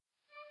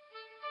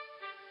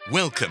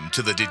Welcome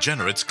to the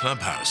Degenerates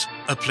Clubhouse,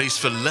 a place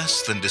for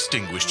less than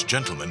distinguished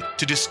gentlemen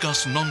to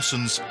discuss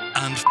nonsense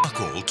and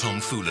fuck-all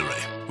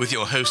tomfoolery, with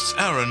your hosts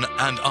Aaron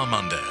and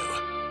Armando.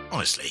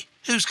 Honestly,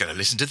 who's going to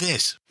listen to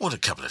this? What a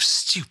couple of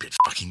stupid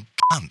fucking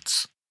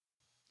cunts.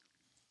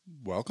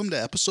 Welcome to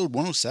episode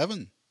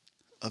 107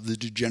 of the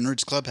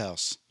Degenerates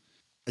Clubhouse.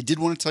 I did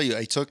want to tell you,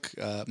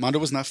 Mondo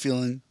was not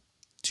feeling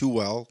too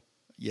well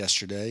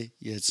yesterday.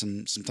 You had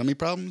some tummy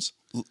problems?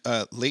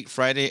 Late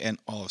Friday and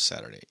all of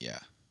Saturday, yeah.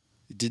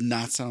 It did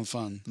not sound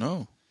fun.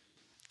 No.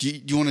 Do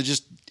you want to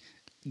just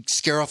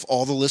scare off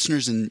all the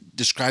listeners and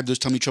describe those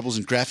tummy troubles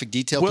in graphic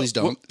detail? Please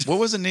don't. What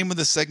was the name of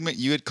the segment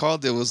you had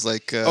called? It was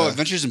like...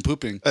 Adventures in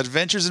Pooping.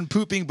 Adventures in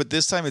Pooping, but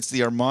this time it's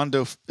the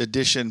Armando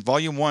edition,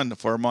 volume 1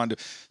 for Armando.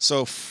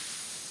 So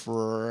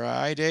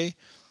Friday,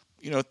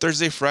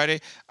 Thursday, Friday,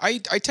 I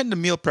tend to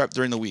meal prep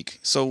during the week.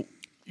 So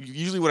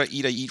usually what I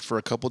eat for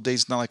a couple of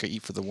days, not like I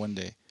eat for the one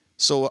day.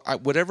 So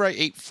whatever I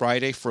ate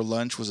Friday for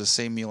lunch was the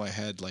same meal I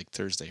had like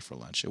Thursday for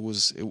lunch. It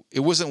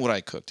wasn't what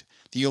I cooked.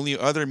 The only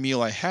other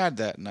meal I had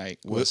that night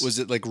was... Was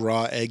it like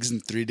raw eggs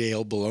and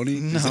 3-day-old bologna?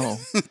 No.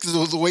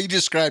 Because the way you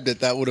described it,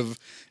 that would have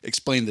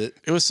explained it.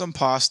 It was some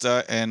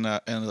pasta and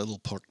a little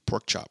pork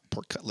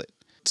cutlet.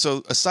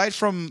 So aside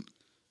from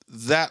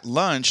that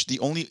lunch, the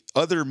only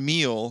other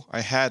meal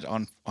I had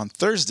on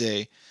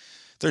Thursday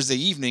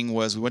evening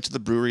was we went to the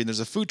brewery and there's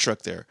a food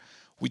truck there.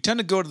 We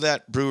tend to go to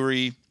that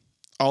brewery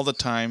all the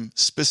time,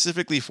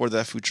 specifically for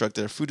that food truck.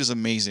 Their food is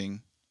amazing.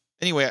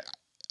 Anyway,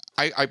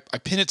 I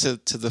pin it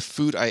to the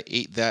food I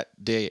ate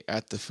that day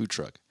at the food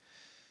truck.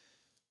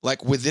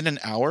 Like within an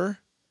hour,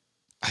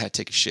 I had to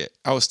take a shit.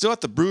 I was still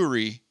at the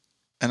brewery,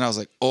 and I was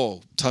like,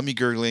 oh, tummy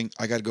gurgling.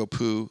 I got to go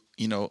poo.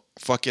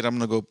 Fuck it. I'm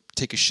going to go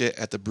take a shit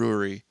at the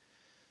brewery.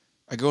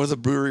 I go to the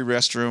brewery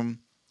restroom.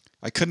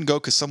 I couldn't go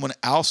because someone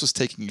else was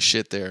taking a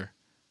shit there.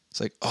 It's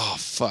like, oh,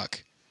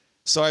 fuck.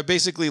 So I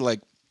basically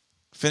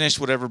finished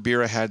whatever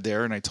beer I had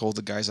there, and I told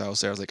the guys I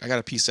was there, I was like, I got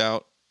to peace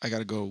out. I got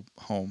to go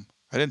home.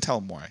 I didn't tell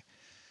them why.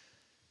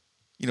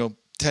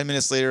 10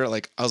 minutes later,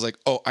 I was like,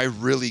 oh, I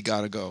really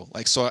got to go.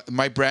 So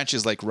my branch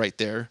is right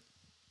there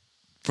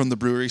from the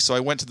brewery. So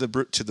I went to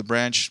the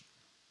branch,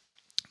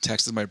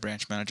 texted my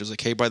branch manager. I was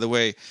like, hey, by the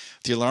way,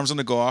 the alarm's going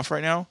to go off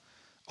right now.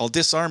 I'll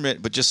disarm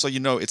it, but just so you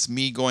know, it's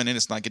me going in.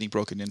 It's not getting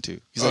broken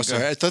into. He's like,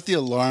 sorry. I thought the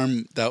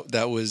alarm,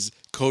 that was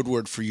code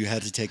word for you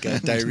had to take a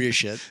diarrhea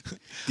shit.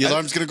 The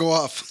alarm's going to go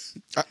off.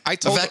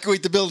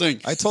 Evacuate the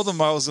building. I told him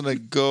I was going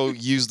to go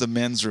use the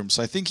men's room.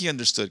 So I think he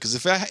understood. Because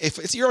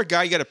if you're a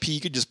guy, you got to pee,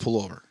 you could just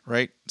pull over,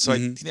 right? So I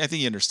think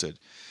he understood.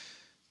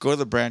 Go to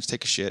the branch,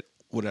 take a shit,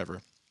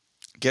 whatever.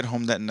 Get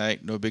home that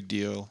night, no big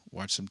deal.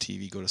 Watch some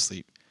TV, go to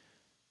sleep.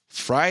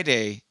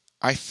 Friday,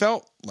 I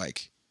felt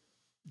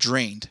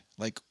drained,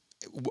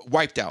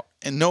 wiped out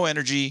and no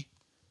energy.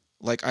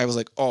 I was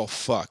like, oh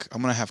fuck,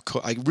 I'm gonna have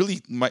I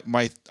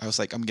was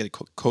like, I'm gonna get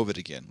COVID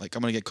again. I'm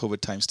gonna get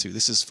COVID times 2.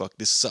 This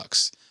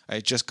sucks. I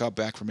just got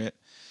back from it,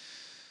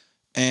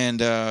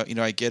 and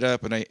I get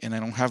up and I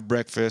don't have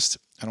breakfast.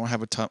 I don't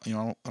have I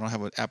don't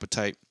have an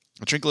appetite.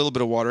 I drink a little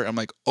bit of water. I'm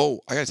like,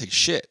 oh, I gotta take a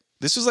shit.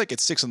 This was at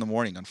 6 a.m.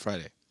 on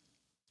Friday,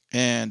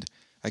 and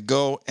I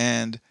go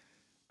and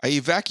I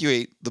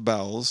evacuate the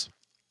bowels.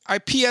 I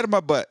pee out of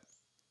my butt.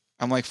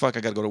 I'm like, fuck, I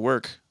gotta go to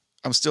work.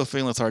 I'm still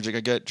feeling lethargic. I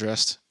get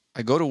dressed.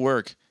 I go to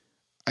work.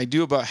 I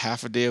do about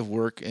half a day of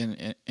work,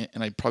 and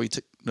I probably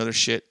took another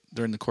shit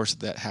during the course of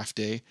that half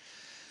day.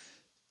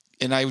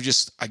 And I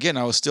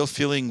was still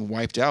feeling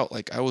wiped out.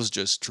 I was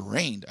just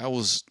drained. I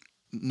was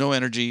no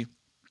energy.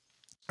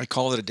 I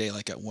call it a day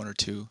at 1 or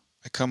 2.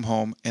 I come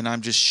home, and I'm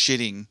just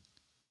shitting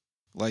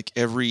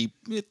every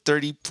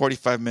 30,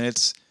 45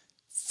 minutes.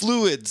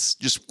 Fluids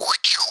just...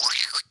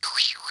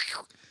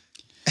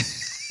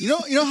 You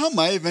know how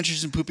my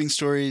adventures in pooping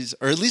stories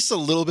are at least a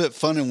little bit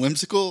fun and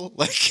whimsical?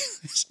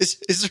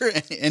 Is there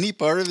any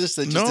part of this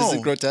that just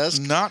isn't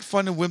grotesque? Not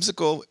fun and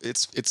whimsical.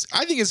 It's.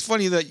 I think it's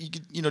funny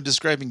that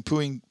describing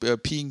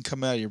peeing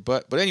coming out of your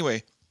butt. But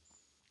anyway,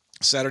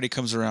 Saturday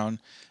comes around.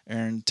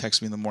 Aaron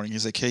texts me in the morning.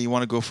 He's like, "Hey, you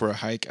want to go for a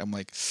hike?" I'm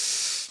like,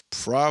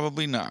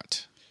 "Probably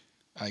not.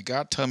 I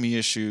got tummy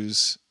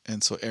issues."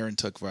 And so Aaron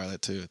took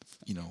Violet to,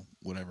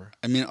 whatever.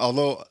 I mean,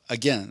 although,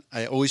 again,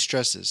 I always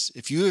stress this.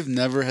 If you have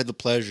never had the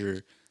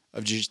pleasure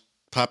of just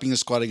popping a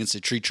squat against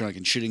a tree trunk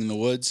and shitting in the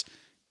woods,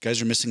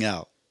 guys are missing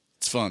out.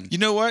 It's fun. You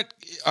know what?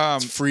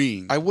 It's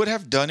freeing. I would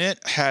have done it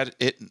had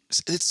it...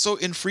 It's so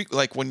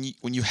infrequent.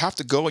 When you have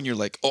to go and you're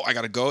like, oh, I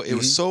got to go. It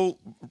was so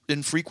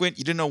infrequent.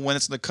 You didn't know when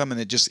it's going to come and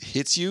it just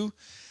hits you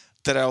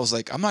that I was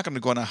like, I'm not going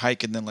to go on a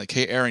hike and then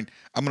hey, Aaron,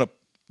 I'm going to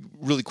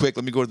really quick,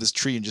 let me go to this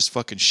tree and just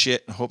fucking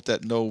shit and hope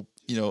that no...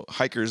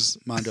 hikers.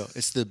 Mondo,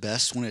 it's the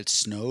best when it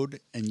snowed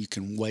and you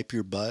can wipe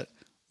your butt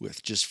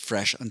with just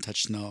fresh,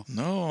 untouched snow.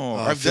 No,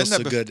 I've done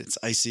that. So good. It's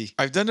icy.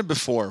 I've done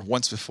it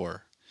once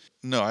before.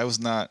 No, I was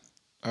not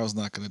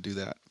going to do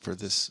that for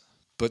this.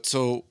 But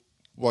so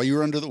while you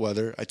were under the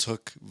weather, I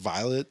took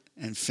Violet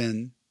and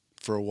Finn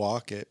for a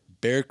walk at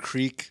Bear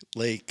Creek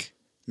Lake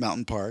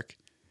Mountain Park.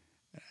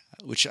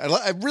 which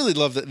I really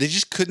love that they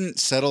just couldn't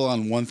settle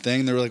on one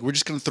thing. They were like, we're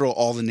just going to throw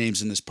all the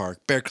names in this park: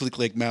 Bear Creek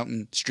Lake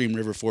Mountain, Stream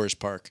River Forest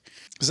Park.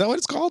 Is that what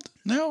it's called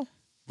now?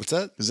 What's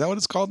that? Is that what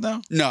it's called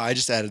now? No, I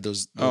just added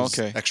those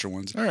okay. extra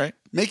ones. All right.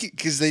 Make it,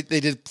 because they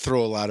did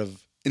throw a lot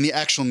of, in the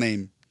actual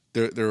name,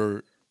 there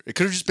were, it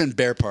could have just been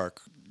Bear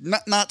Park.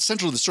 Not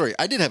central to the story.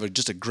 I did have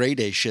just a grade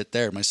A shit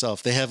there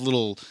myself. They have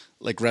little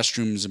like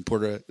restrooms and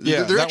porta.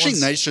 Yeah, they're actually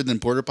nicer than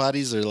porta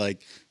potties. They're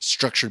like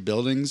structured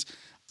buildings.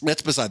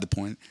 That's beside the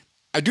point.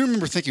 I do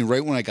remember thinking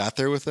right when I got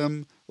there with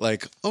them,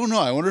 like, oh no,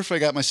 I wonder if I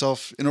got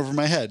myself in over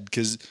my head,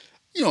 because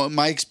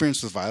my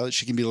experience with Violet,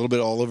 she can be a little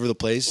bit all over the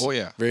place. Oh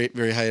yeah, very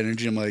very high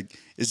energy. I'm like,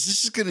 is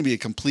this going to be a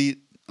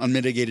complete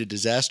unmitigated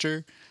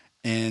disaster?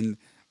 And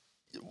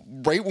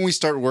right when we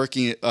started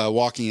walking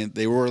it,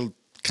 they were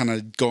kind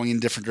of going in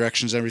different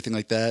directions and everything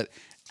like that.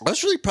 I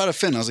was really proud of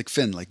Finn. I was like,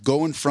 Finn, like,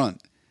 go in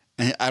front.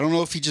 And I don't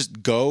know if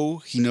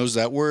he knows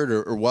that word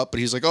or what,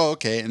 but he's like, oh,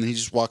 okay. And then he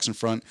just walks in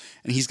front,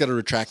 and he's got a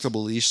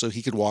retractable leash so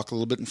he could walk a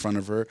little bit in front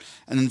of her.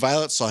 And then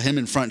Violet saw him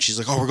in front. She's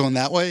like, oh, we're going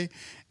that way.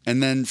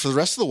 And then for the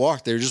rest of the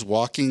walk, they were just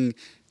walking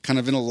kind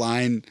of in a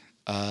line.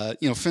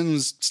 Finn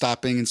was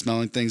stopping and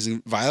smelling things,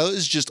 and Violet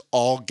is just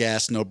all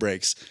gas, no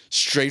brakes,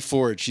 straight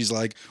forward. She's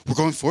like, we're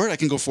going forward. I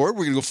can go forward.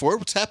 We're going to go forward.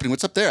 What's happening?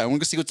 What's up there? I want to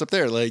go see what's up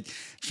there. Like,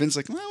 Finn's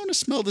like, I want to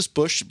smell this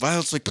bush.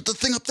 Violet's like, but the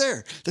thing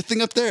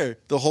up there,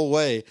 the whole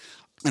way.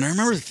 And I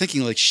remember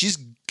thinking, like, she's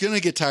going to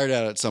get tired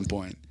out at some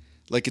point.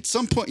 Like, at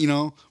some point,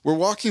 we're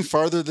walking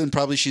farther than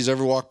probably she's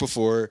ever walked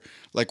before.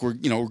 Like, we're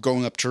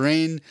going up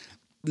terrain.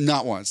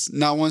 Not once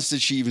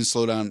did she even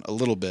slow down a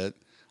little bit.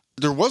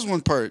 There was one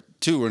part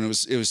too, and it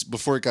was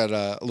before it got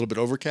a little bit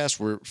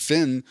overcast, where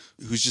Finn,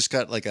 who's just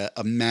got like a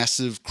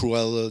massive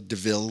Cruella de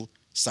Vil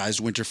sized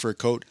winter fur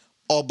coat,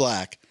 all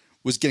black,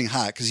 was getting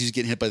hot because he was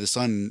getting hit by the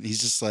sun. And he's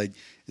just like,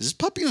 is this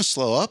puppy gonna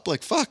slow up?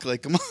 Like, fuck,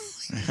 like, come on.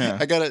 Yeah.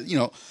 I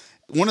gotta,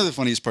 one of the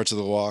funniest parts of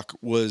the walk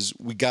was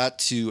we got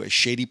to a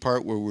shady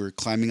part where we were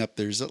climbing up.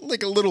 There's a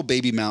little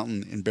baby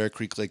mountain in Bear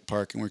Creek Lake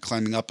Park, and we're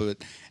climbing up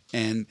it,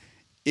 and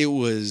it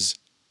was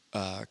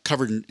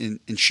covered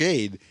in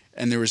shade,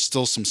 and there was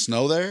still some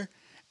snow there.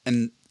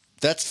 And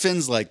that's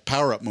Finn's like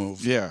power up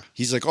move. Yeah.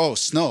 He's like, oh,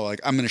 snow. Like,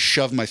 I'm going to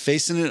shove my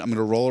face in it. I'm going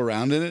to roll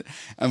around in it.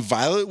 And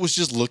Violet was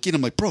just looking.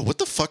 I'm like, bro, what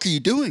the fuck are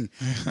you doing?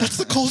 That's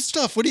the cold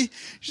stuff. What do you?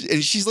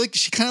 And she's like,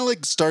 she kind of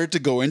like started to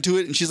go into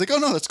it. And she's like, oh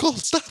no, that's cold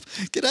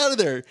stuff. Get out of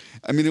there.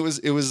 I mean, it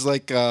was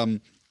like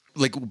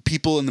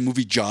people in the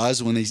movie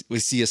Jaws when they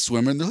see a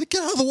swimmer and they're like,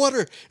 get out of the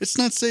water. It's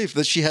not safe.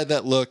 That she had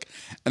that look.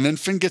 And then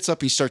Finn gets up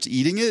and he starts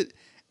eating it.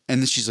 And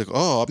then she's like,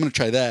 oh, I'm going to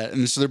try that.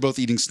 And so they're both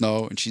eating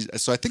snow. And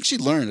so I think she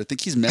learned. I think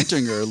he's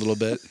mentoring her a little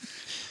bit.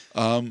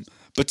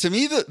 But to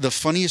me, the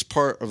funniest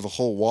part of the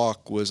whole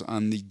walk was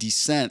on the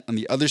descent on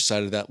the other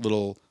side of that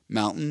little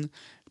mountain,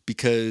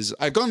 because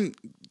I've gone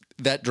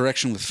that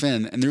direction with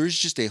Finn, and there is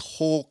just a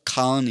whole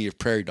colony of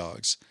prairie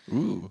dogs.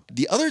 Ooh.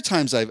 The other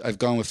times I've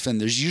gone with Finn,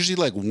 there's usually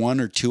like one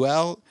or two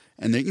out.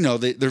 And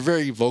they're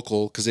very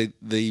vocal because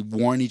they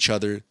warn each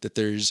other that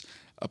there's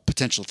a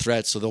potential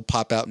threat, so they'll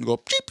pop out and go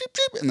beep, beep,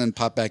 beep, and then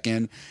pop back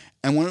in.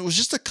 And when it was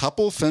just a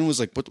couple, Finn was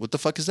like, what the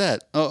fuck is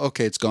that? Oh,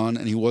 okay, it's gone.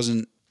 And he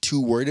wasn't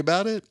too worried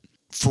about it.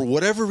 For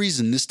whatever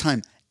reason, this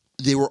time,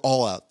 they were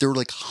all out. There were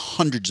like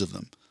hundreds of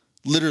them.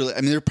 Literally,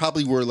 I mean, there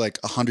probably were like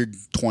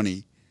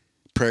 120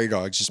 prairie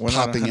dogs just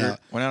popping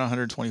out. Why not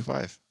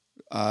 125?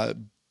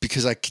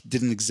 Because I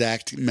did an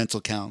exact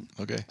mental count.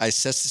 Okay. I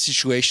assessed the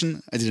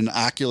situation. I did an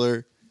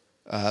ocular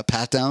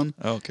pat down.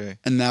 Okay.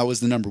 And that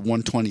was the number,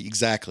 120,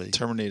 exactly.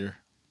 Terminator.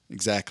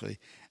 Exactly.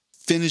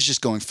 Finn is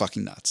just going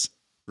fucking nuts,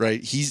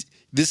 right?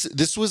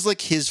 This was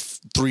like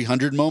his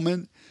 300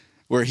 moment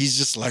where he's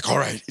just like, all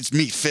right, it's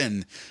me,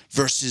 Finn,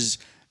 versus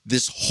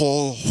this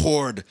whole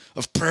horde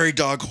of prairie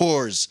dog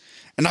whores,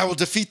 and I will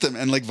defeat them.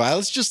 And like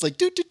Violet's just like,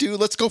 do,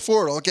 let's go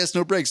forward. All gas,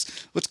 no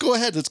brakes. Let's go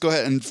ahead.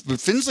 And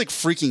Finn's like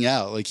freaking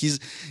out. Like he's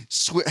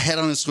head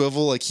on a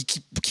swivel. Like he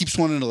keeps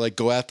wanting to like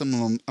go at them.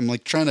 And I'm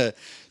like trying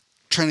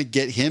to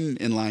get him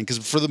in line, because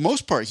for the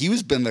most part he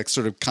was been like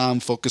sort of calm,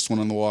 focused one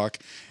on the walk.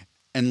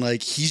 And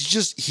like he's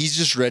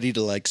just ready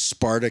to like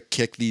Sparta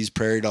kick these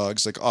prairie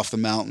dogs like off the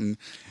mountain.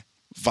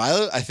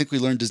 Violet, I think we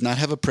learned, does not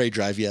have a prey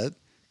drive yet,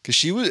 because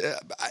she was,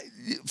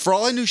 for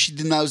all I knew,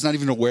 was not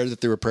even aware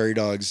that there were prairie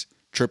dogs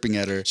chirping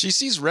at her. She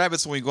sees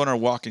rabbits when we go on our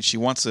walk, and she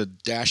wants to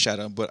dash at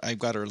them, but I've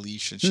got her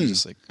leash, and she's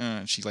just like,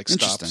 she like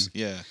stops.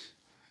 Yeah.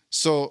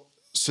 So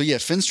yeah,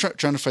 Finn's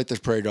trying to fight the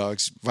prairie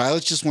dogs.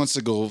 Violet just wants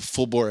to go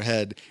full bore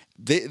ahead.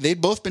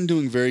 They'd both been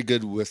doing very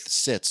good with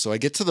sits. So I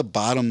get to the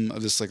bottom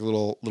of this like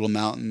little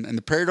mountain, and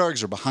the prairie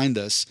dogs are behind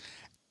us.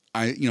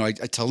 I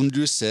tell them to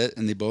do a sit,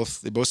 and they both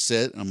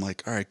sit, and I'm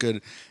like, all right, good.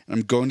 And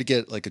I'm going to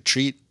get like a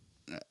treat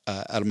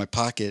out of my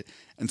pocket,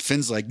 and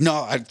Finn's like,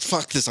 no,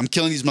 fuck this, I'm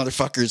killing these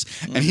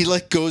motherfuckers. And he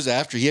like goes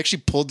after. He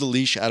actually pulled the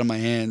leash out of my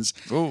hands.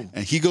 Ooh.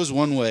 And he goes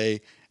one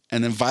way,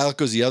 and then Violet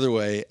goes the other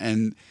way,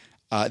 and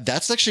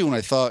that's actually when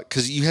I thought,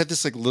 because you had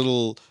this like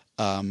little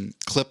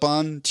clip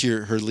on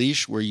to her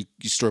leash where you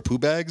store poo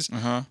bags.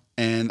 Uh-huh.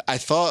 And I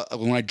thought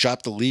when I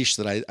dropped the leash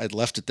that I'd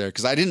left it there,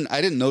 because I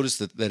didn't notice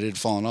that it had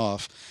fallen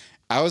off.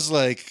 I was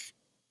like,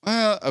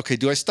 okay,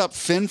 do I stop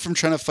Finn from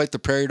trying to fight the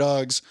prairie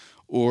dogs,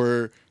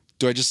 or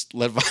do I just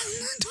let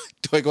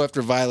do I go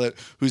after Violet,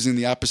 who's in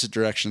the opposite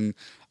direction?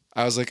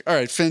 I was like, all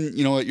right, Finn,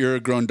 you know what? You're a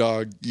grown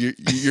dog.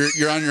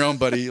 You're on your own,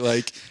 buddy.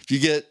 Like, if you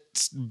get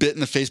bit in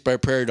the face by a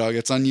prairie dog,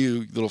 it's on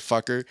you, little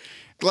fucker.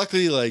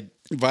 Luckily, like,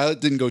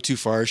 Violet didn't go too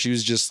far. She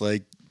was just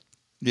like,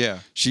 Yeah.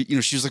 she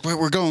was like,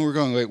 we're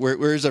going. Like,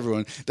 where is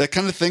everyone? That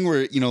kind of thing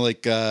where,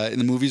 like in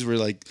the movies where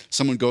like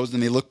someone goes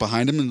and they look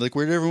behind them and like,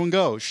 where did everyone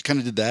go? She kind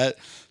of did that.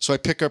 So I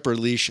pick up her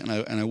leash and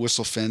I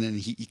whistle Finn, and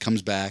he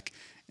comes back,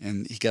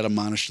 and he got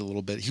admonished a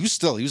little bit. He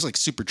was like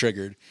super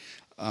triggered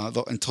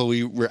until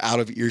we were out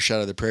of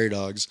earshot of the prairie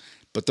dogs.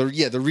 But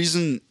the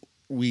reason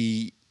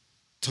we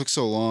took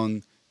so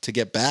long to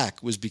get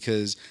back was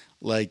because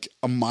like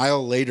a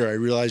mile later, I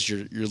realized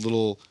your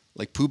little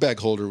like poo bag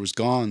holder was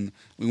gone.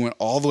 We went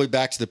all the way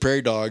back to the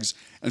prairie dogs,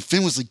 and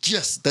Finn was like,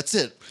 "Yes, that's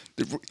it.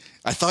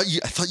 I thought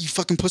you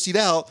fucking pussied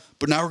out,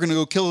 but now we're gonna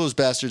go kill those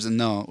bastards." And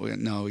no,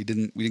 we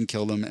didn't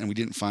kill them, and we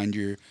didn't find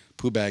your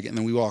poo bag. And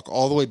then we walk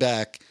all the way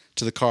back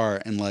to the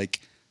car, and like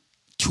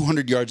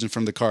 200 yards in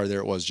front of the car, there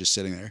it was, just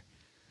sitting there.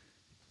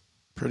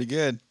 Pretty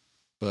good.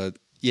 But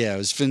yeah, it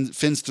was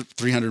Finn's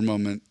 300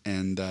 moment,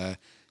 and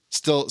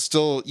still,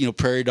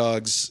 prairie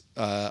dogs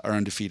are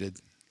undefeated.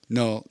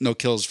 No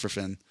kills for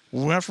Finn.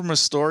 We went from a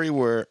story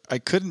where I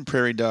couldn't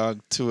prairie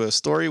dog to a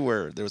story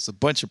where there was a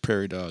bunch of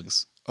prairie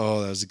dogs.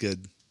 Oh, that was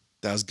good,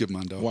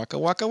 Mondo. Waka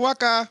waka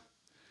waka.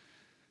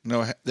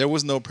 No, there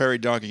was no prairie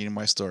dogging in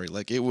my story.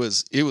 Like it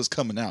was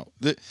coming out.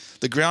 The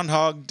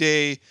Groundhog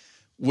Day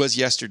was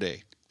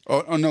yesterday.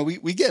 Oh no,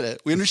 we get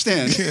it. We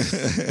understand.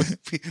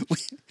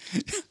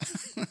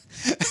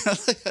 I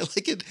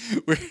like it.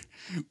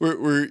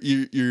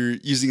 You're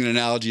using an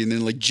analogy, and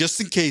then like, just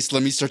in case,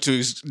 let me start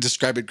to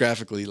describe it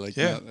graphically. Like,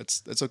 yeah,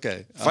 that's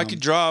okay. If I could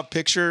draw a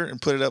picture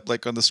and put it up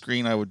like on the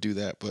screen, I would do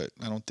that. But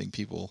I don't think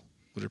people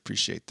would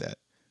appreciate that.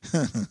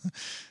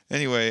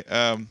 Anyway,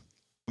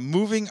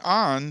 moving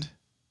on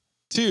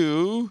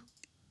to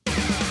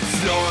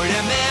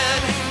Florida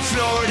man,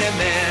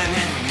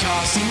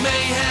 causing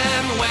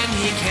mayhem when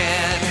he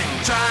can.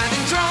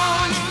 Driving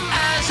drunk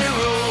as a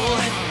rule,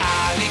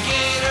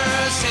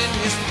 alligators in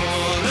his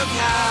pool. Look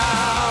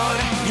out,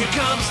 here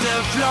comes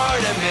the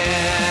Florida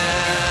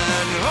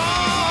man.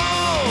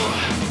 Oh,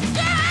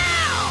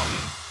 yeah!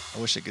 I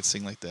wish I could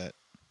sing like that.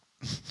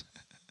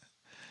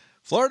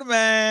 Florida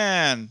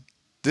man.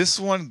 This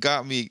one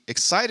got me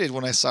excited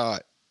when I saw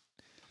it.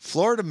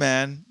 Florida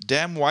man,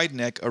 Dan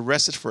Wideneck,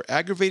 arrested for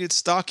aggravated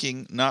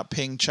stalking, not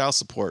paying child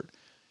support.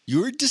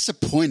 You were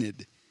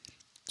disappointed.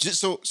 Just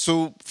so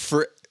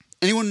for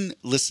anyone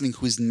listening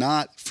who is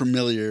not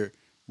familiar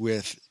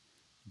with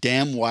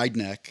Dan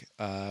Wideneck,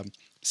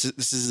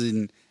 this is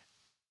an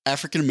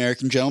African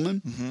American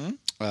gentleman.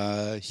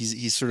 Mm-hmm.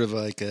 He's sort of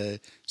like a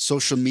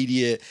social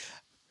media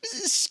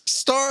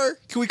star.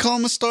 Can we call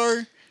him a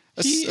star?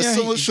 A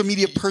social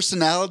media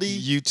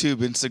personality. YouTube,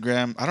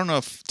 Instagram. I don't know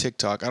if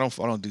TikTok. I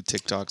don't do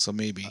TikTok, so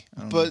maybe.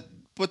 But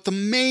the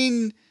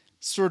main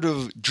sort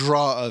of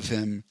draw of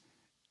him,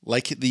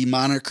 like the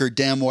moniker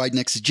Damn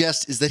Wideneck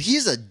suggests, is that he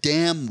is a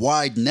damn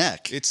wide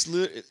neck. It's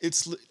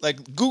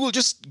like Google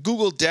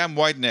Damn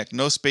Wideneck,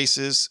 no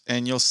spaces,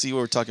 and you'll see what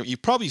we're talking about.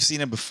 You've probably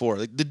seen it before.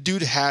 Like the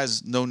dude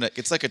has no neck.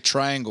 It's like a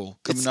triangle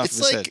coming off of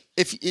his head.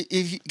 If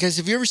you guys,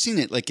 have you ever seen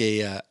it like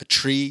a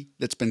tree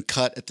that's been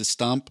cut at the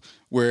stump,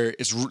 where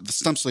the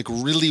stump's like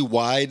really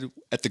wide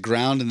at the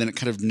ground and then it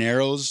kind of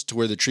narrows to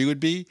where the tree would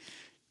be?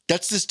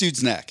 That's this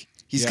dude's neck.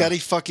 He's got a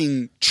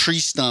fucking tree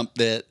stump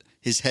that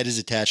his head is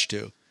attached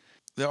to.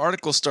 The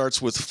article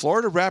starts with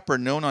Florida rapper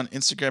known on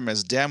Instagram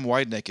as Damn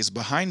Wideneck is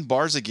behind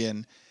bars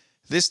again,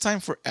 this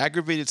time for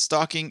aggravated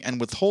stalking and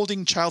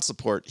withholding child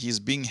support. He is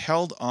being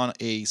held on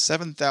a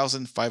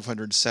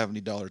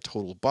 $7,570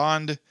 total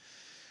bond.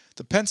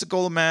 The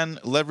Pensacola man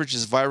leveraged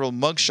his viral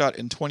mugshot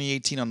in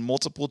 2018 on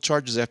multiple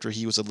charges after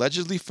he was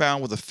allegedly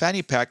found with a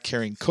fanny pack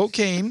carrying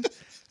cocaine,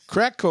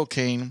 crack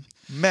cocaine,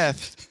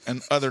 meth,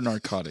 and other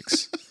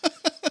narcotics.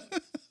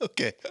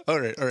 Okay. All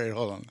right.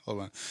 Hold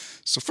on.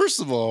 So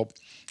first of all,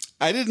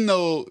 I didn't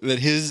know that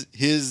his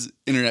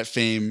internet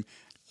fame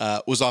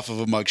was off of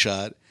a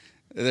mugshot.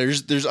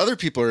 There's other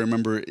people I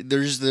remember.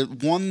 There's the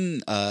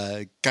one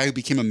guy who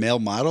became a male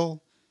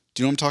model.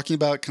 Do you know what I'm talking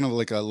about? Kind of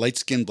like a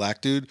light-skinned black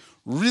dude.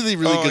 Really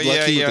good looking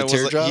with the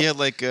teardrop. He had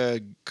like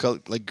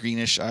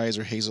greenish eyes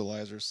or hazel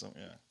eyes or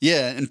something.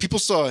 Yeah, and people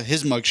saw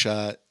his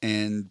mugshot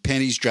and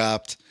panties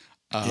dropped.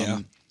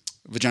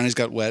 Vaginas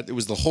got wet. It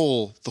was the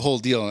whole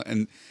deal,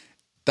 and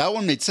that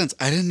one made sense.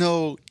 I didn't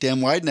know Dan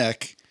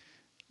Wideneck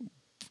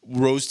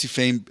rose to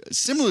fame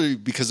similarly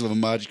because of a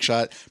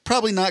mugshot.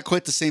 Probably not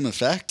quite the same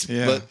effect,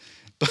 but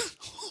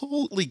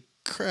holy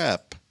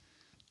crap.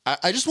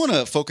 I just want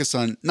to focus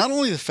on not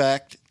only the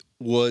fact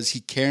was he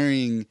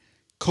carrying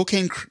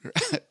cocaine,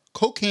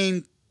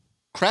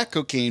 crack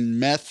cocaine,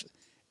 meth,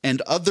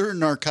 and other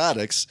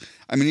narcotics.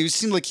 I mean, it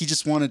seemed like he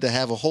just wanted to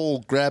have a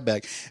whole grab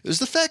bag. It was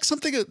the fact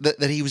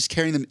that he was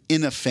carrying them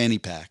in a fanny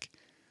pack.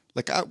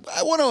 Like I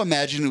want to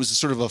imagine it was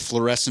sort of a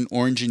fluorescent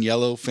orange and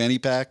yellow fanny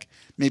pack,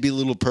 maybe a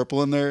little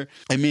purple in there.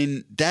 I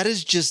mean, that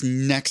is just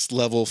next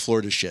level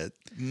Florida shit.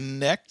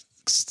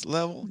 Next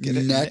level? Get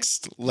it?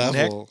 Next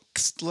level.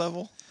 Next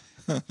level?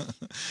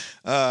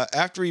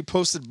 After he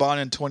posted Bond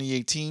in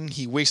 2018,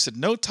 he wasted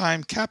no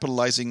time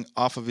capitalizing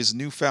off of his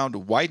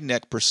newfound wide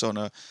neck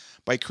persona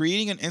by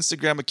creating an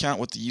Instagram account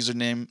with the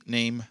username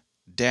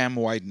Damn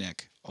Wide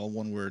Neck. All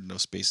one word, no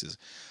spaces.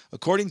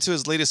 According to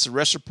his latest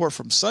arrest report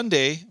from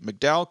Sunday,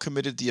 McDowell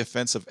committed the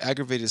offense of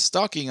aggravated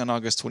stalking on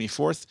August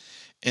 24th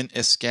in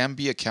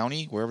Escambia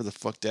County, wherever the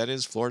fuck that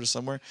is, Florida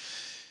somewhere.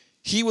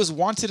 He was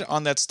wanted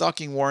on that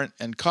stalking warrant,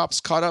 and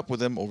cops caught up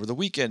with him over the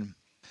weekend.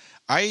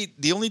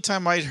 The only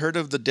time I'd heard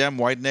of the Damn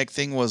Wide Neck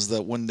thing was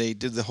that when they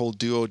did the whole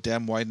duo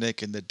Damn Wide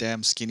Neck and the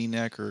Damn Skinny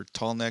Neck or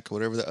Tall Neck or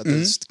whatever,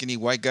 the skinny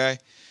white guy,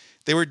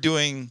 they were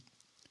doing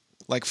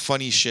like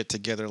funny shit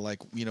together. Like,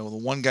 you know, the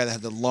one guy that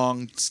had the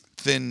long,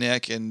 thin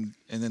neck and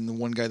then the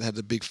one guy that had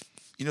the big,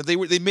 you know,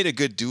 they made a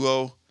good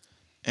duo.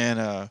 And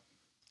yeah,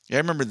 I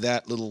remember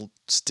that little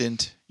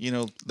stint, you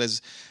know,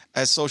 as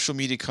social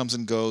media comes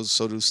and goes,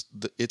 so do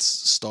its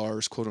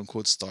stars, quote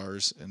unquote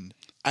stars. And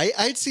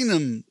I'd seen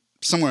him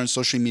somewhere on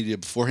social media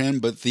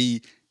beforehand, but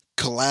the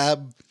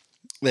collab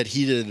that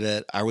he did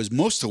that I was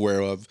most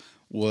aware of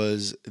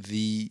was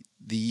the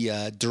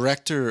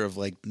director of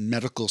like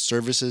medical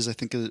services, I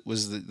think it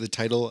was the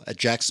title at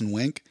Jackson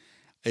Wink,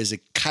 is a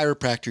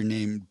chiropractor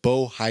named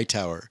Bo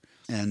Hightower,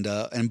 and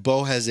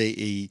Bo has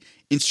a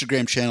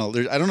Instagram channel.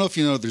 I don't know if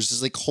you know, there's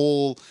this like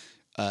whole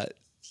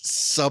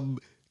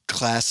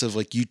subclass of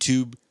like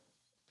YouTube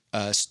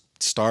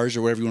stars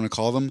or whatever you want to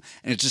call them,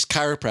 and it's just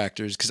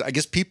chiropractors, because I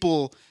guess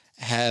people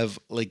have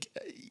like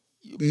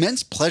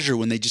immense pleasure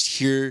when they just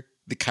hear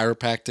the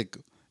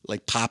chiropractic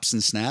like pops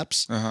and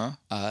snaps.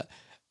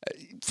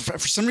 For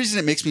some reason,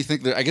 it makes me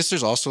think that I guess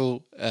there's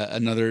also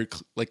another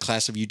like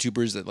class of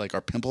YouTubers that like are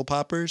pimple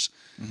poppers,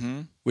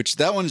 which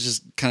that one is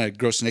just kind of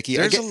gross and icky.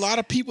 There's a lot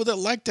of people that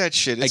like that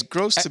shit. It's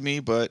gross to me,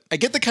 but I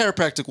get the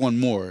chiropractic one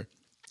more.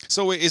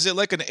 So wait, is it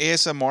like an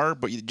ASMR,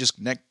 but you just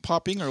neck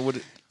popping, or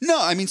what? No,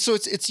 I mean, so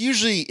it's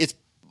usually at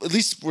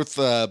least with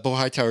Bo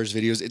Hightower's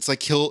videos, it's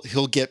like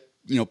he'll get,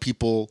 you know,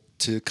 people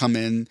to come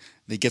in.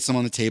 They get some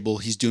on the table.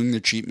 He's doing their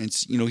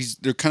treatments. You know,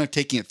 they're kind of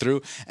taking it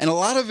through. And a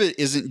lot of it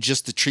isn't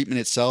just the treatment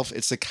itself.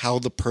 It's like how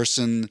the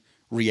person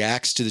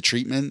reacts to the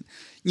treatment.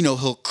 You know,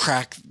 he'll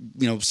crack,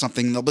 you know,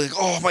 something. They'll be like,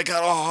 oh my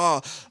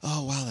God,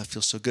 oh wow, that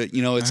feels so good.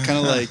 You know, it's kind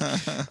of like,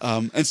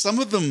 and some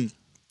of them,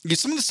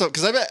 some of the stuff,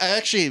 because I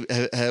actually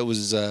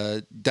was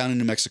down in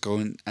New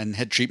Mexico and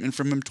had treatment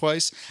from him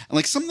twice. And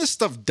like some of this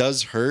stuff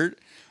does hurt,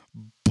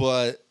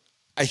 but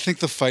I think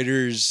the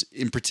fighters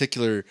in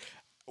particular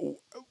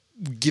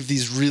give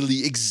these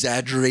really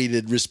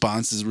exaggerated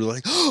responses. We're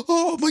like,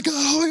 oh my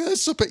God,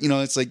 it's so bad. You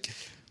know, it's like,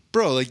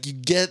 bro, like you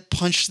get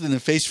punched in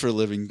the face for a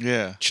living.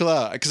 Yeah. Chill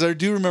out. Because I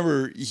do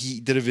remember he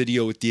did a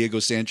video with Diego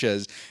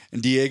Sanchez,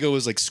 and Diego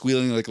was like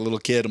squealing like a little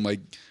kid. I'm like,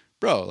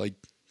 bro, like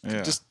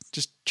just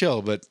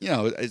chill. But, you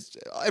know, it's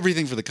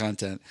everything for the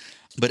content.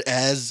 But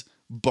as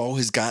Bo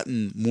has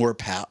gotten more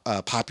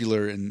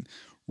popular and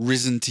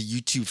risen to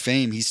YouTube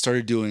fame, he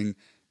started doing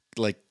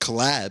like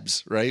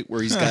collabs, right?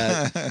 Where he's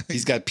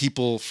got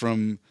people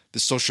from the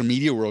social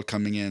media world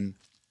coming in.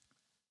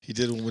 He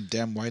did one with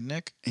Damn Wide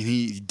Neck, and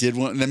he did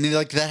one. I mean,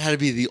 like that had to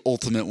be the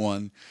ultimate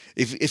one.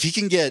 If he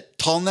can get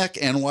Tall Neck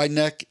and Wide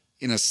Neck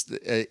in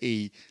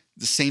the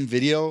same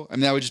video, I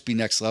mean, that would just be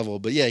next level.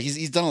 But yeah,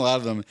 he's done a lot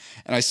of them,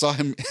 and I saw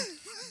him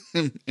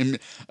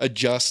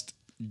adjust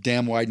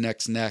Damn Wide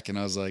Neck's neck, and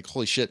I was like,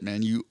 holy shit,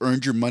 man, you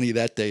earned your money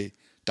that day,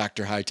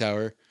 Dr.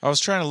 Hightower. I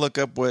was trying to look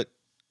up what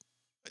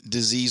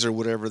disease or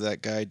whatever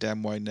that guy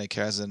Damn Wide Neck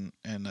has, and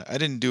I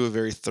didn't do a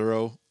very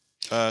thorough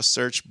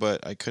search,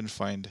 but I couldn't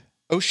find.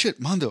 Oh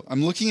shit, Mondo!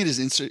 I'm looking at his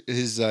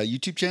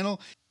YouTube channel.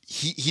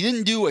 He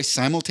didn't do a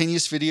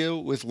simultaneous video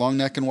with long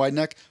neck and wide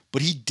neck,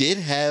 but he did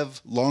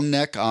have long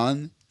neck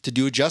on to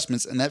do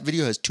adjustments, and that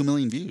video has 2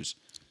 million views.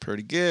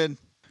 Pretty good.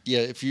 Yeah,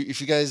 if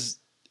you guys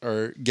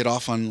get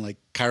off on like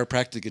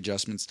chiropractic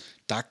adjustments,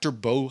 Dr.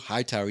 Bo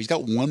Hightower, he's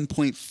got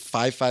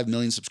 1.55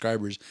 million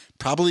subscribers.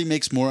 Probably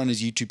makes more on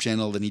his YouTube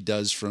channel than he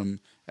does from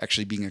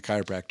actually being a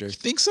chiropractor. You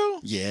think so?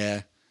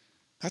 Yeah.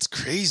 That's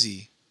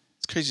crazy.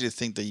 It's crazy to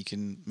think that you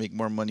can make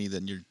more money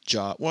than your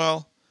job.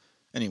 Well,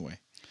 anyway.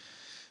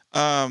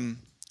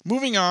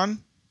 Moving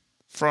on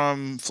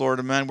from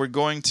Florida Man, we're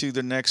going to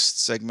the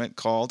next segment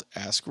called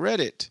Ask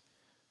Reddit.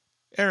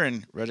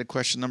 Aaron, Reddit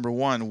question number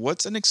 1.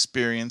 What's an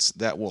experience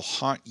that will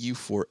haunt you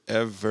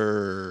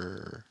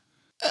forever?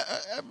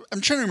 I'm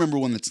trying to remember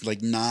one that's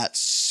like not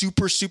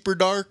super, super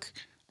dark.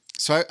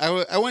 So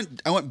I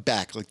went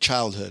back, like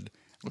childhood.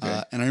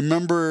 Okay. And I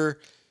remember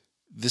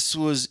this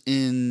was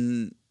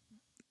in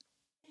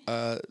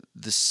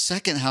the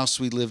second house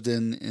we lived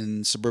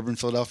in suburban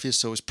Philadelphia.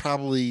 So it was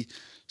probably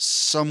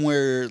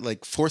somewhere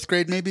like 4th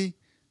grade, maybe,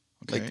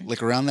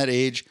 like around that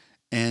age.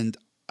 And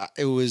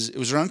it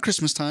was around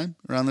Christmas time,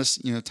 around this,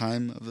 you know,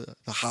 time of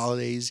the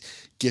holidays,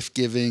 gift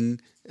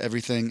giving,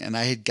 everything. And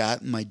I had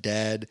gotten my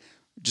dad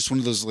just one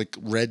of those like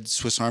red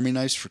Swiss Army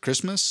knives for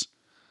Christmas.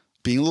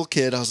 Being a little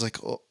kid, I was like,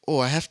 oh,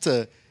 I have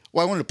to.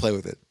 Well, I wanted to play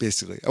with it.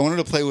 Basically, I wanted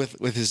to play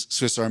with his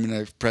Swiss Army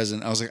knife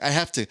present. I was like, I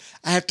have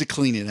to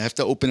clean it. I have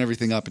to open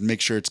everything up and make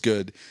sure it's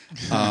good.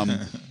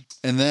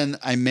 And then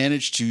I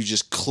managed to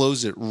just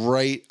close it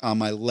right on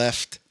my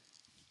left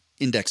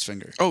index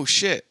finger. Oh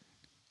shit!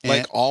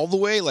 Like all the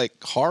way, like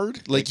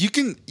hard. Like you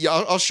can, yeah,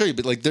 I'll show you,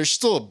 but like there's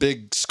still a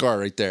big scar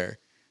right there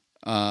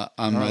on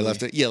my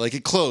left. Yeah, like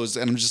it closed,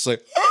 and I'm just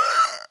like,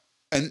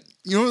 and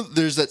you know,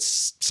 there's that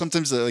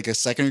sometimes like a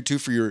second or two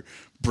for your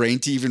brain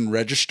to even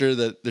register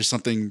that there's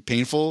something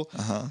painful.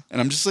 And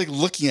I'm just like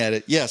looking at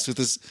it. Yes, with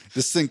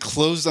this thing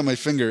closed on my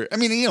finger. I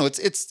mean, you know,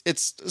 it's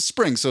a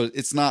spring, so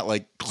it's not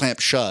like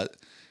clamped shut.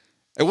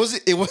 It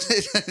wasn't.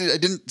 I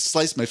didn't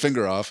slice my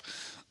finger off.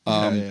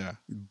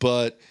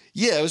 But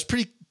yeah, it was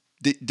pretty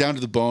down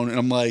to the bone, and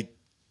I'm like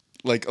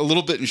a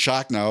little bit in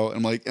shock now.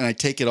 I'm like, and I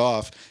take it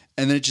off,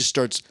 and then it just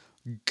starts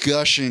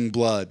gushing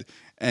blood.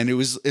 And it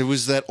was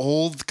that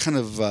old kind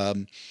of,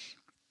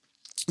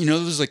 you know,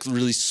 those like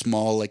really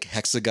small like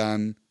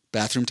hexagon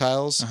bathroom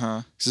tiles.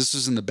 So this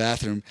was in the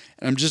bathroom,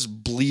 and I'm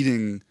just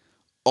bleeding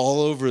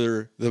all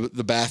over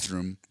the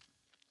bathroom.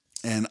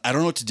 And I don't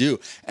know what to do.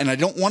 And I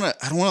don't want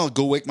to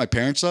go wake my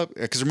parents up.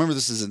 Because remember,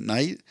 this is at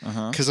night.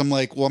 Because I'm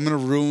like, well, I'm going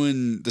to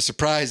ruin the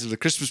surprise of the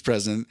Christmas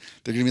present.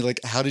 They're going to be like,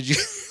 how did you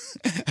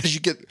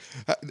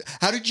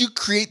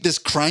create this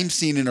crime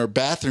scene in our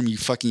bathroom, you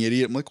fucking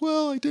idiot? I'm like,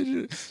 well, I did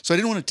it. So I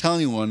didn't want to tell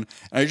anyone.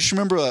 And I just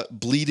remember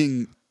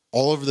bleeding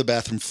all over the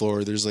bathroom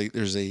floor. There's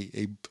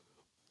a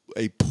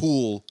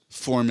pool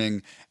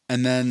forming.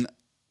 And then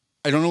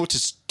I don't know what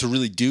to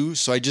really do.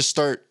 So I just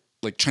start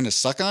like trying to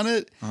suck on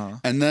it.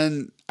 And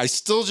then I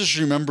still just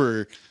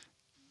remember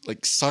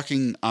like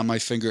sucking on my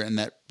finger and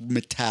that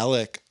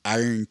metallic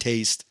iron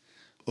taste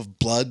of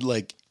blood,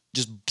 like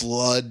just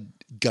blood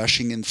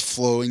gushing and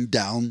flowing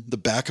down the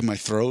back of my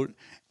throat.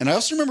 And I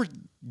also remember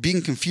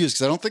being confused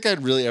because I don't think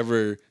I'd really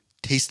ever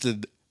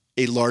tasted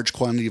a large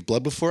quantity of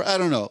blood before. I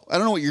don't know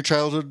what your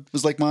childhood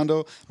was like,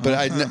 Mondo, but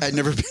I'd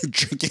never been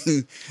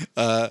drinking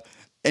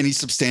any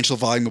substantial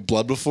volume of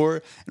blood before.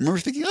 I remember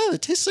thinking, oh,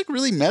 it tastes like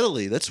really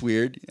metally. That's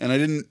weird. And I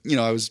didn't, you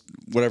know, I was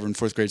whatever in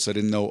fourth grade, so I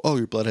didn't know, oh,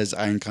 your blood has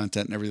iron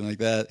content and everything like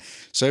that.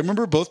 So I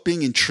remember both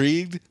being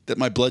intrigued that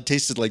my blood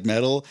tasted like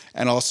metal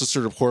and also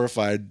sort of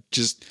horrified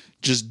just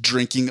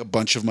drinking a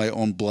bunch of my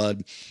own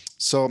blood.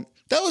 So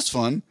that was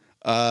fun.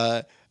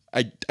 I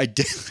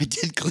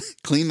did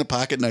clean the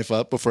pocket knife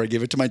up before I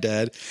gave it to my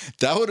dad.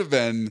 That would have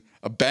been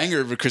a banger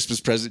of a Christmas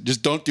present.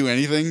 Just don't do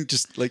anything.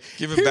 Just like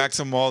give it back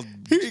to him all.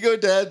 Here you go,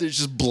 Dad. There's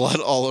just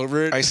blood all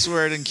over it. I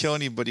swear I didn't kill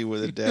anybody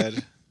with it,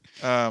 Dad.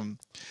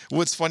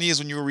 What's funny is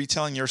when you were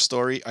retelling your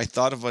story, I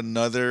thought of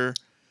another.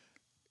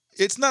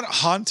 It's not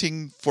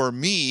haunting for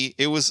me.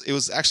 It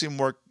was actually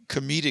more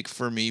comedic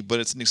for me, but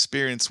it's an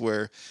experience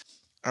where.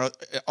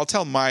 I'll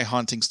tell my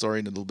haunting story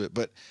in a little bit,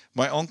 but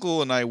my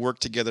uncle and I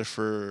worked together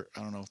for,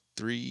 I don't know,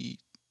 3-4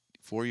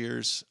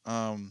 years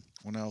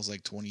when I was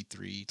like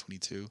 23,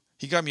 22.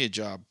 He got me a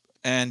job,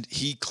 and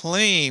he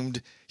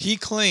claimed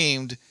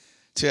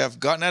to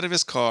have gotten out of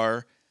his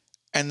car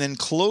and then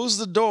closed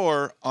the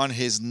door on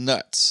his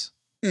nuts.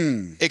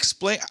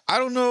 Explain. I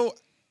don't know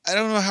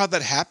how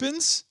that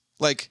happens.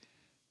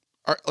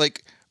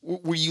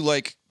 Were you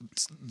like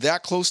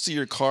that close to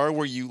your car?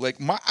 Were you like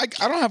I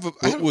don't have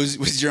a.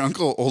 Was your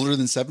uncle older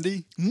than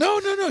 70?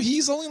 No.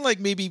 He's only like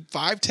maybe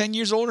 5-10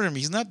 years older than me.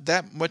 He's not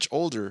that much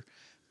older,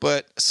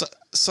 but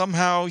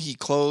somehow he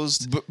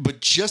closed. But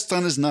just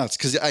on his nuts,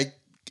 because I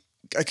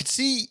could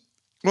see.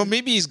 Well,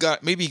 maybe he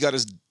got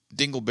his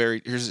dingle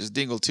buried. Here's his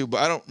dingle too,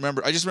 but I don't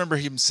remember. I just remember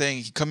him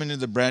saying he come into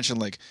the branch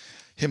and like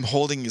him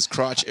holding his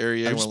crotch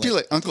area. I just feel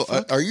like, Uncle,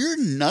 are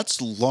your nuts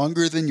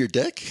longer than your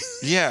dick?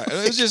 Yeah,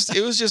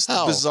 it was just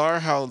bizarre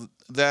how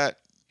that.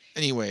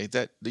 Anyway,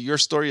 your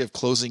story of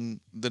closing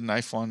the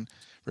knife on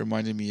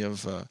reminded me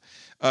of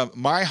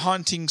my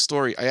haunting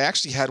story. I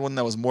actually had one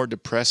that was more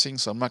depressing,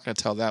 so I'm not going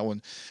to tell that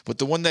one. But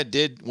the one that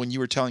did when you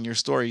were telling your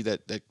story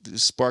that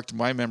sparked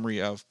my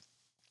memory of.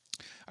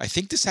 I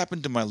think this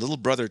happened to my little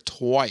brother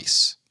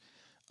twice.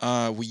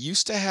 We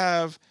used to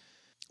have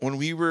when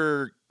we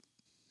were.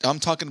 I'm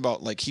talking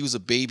about like he was a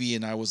baby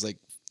and I was like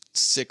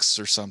 6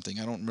 or something.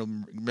 I don't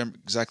remember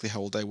exactly how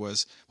old I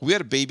was. We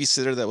had a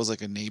babysitter that was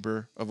like a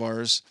neighbor of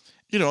ours.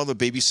 You know, the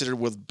babysitter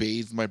would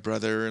bathe my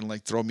brother and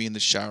like throw me in the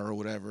shower or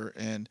whatever.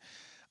 And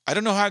I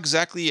don't know how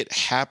exactly it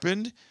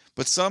happened,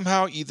 but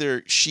somehow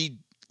either she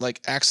like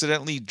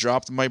accidentally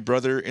dropped my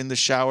brother in the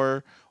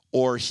shower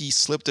or he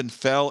slipped and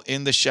fell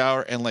in the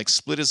shower and like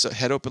split his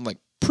head open like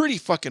pretty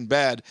fucking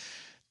bad.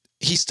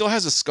 He still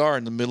has a scar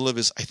in the middle of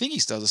his, I think he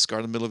still has a scar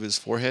in the middle of his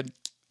forehead.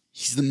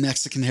 He's the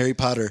Mexican Harry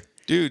Potter.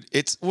 Dude,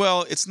 it's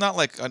not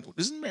like,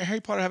 doesn't Harry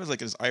Potter have like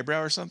his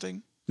eyebrow or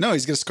something? No,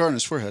 he's got a scar on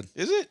his forehead.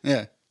 Is it?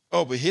 Yeah.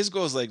 Oh, but his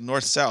goes like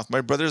north-south.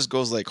 My brother's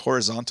goes like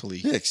horizontally.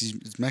 Yeah, because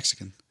he's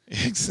Mexican.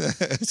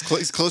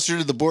 He's closer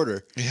to the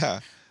border.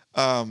 Yeah.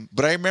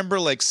 But I remember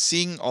like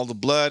seeing all the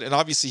blood, and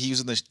obviously he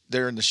was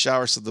there in the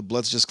shower, so the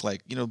blood's just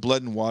like,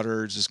 blood and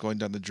water is just going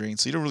down the drain,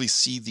 so you don't really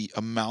see the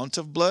amount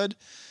of blood.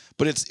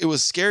 But it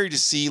was scary to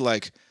see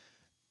like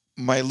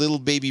my little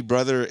baby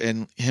brother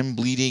and him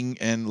bleeding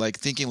and like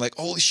thinking like,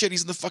 holy shit,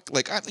 he's in the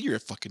like, you're a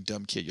fucking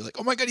dumb kid. You're like,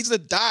 oh my God, he's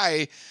gonna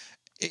die.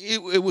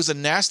 It was a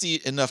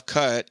nasty enough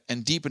cut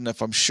and deep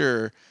enough, I'm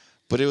sure,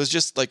 but it was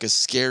just like a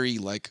scary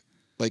like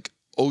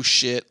oh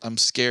shit, I'm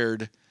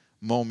scared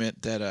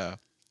moment that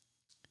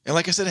and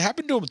like I said, it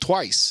happened to him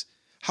twice.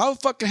 How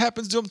it fucking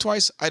happens to him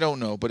twice, I don't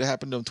know, but it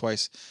happened to him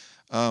twice.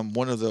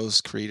 One of those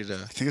created a.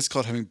 I think it's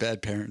called having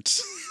bad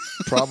parents.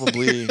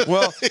 Probably.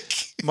 Well,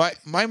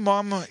 my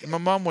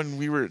mom when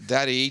we were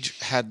that age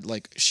had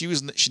like she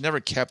never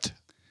kept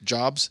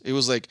jobs. It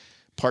was like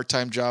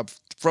part-time job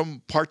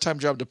from part-time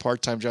job to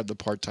part-time job to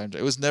part-time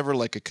job. It was never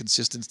like a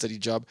consistent steady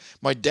job.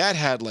 My dad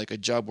had like a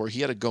job where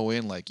he had to go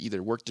in like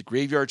either work the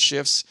graveyard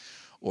shifts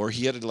or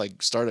he had to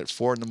like start at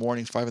 4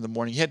 a.m, 5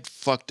 a.m. He had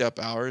fucked up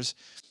hours.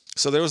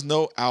 So there was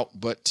no out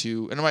but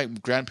to, and my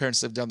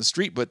grandparents lived down the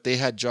street, but they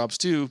had jobs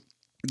too.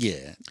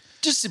 Yeah.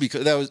 Just to be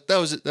clear, that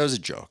was a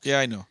joke. Yeah,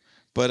 I know.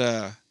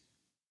 But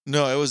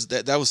no, it was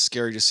that was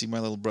scary to see my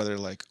little brother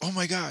like, oh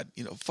my God,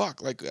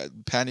 fuck, like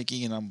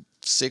panicking, and I'm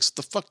 6. What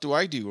the fuck do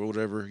I do or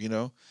whatever,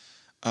 You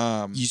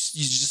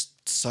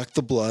just suck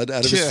the blood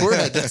out of his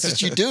forehead. That's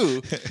what you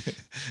do.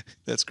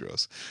 That's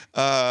gross.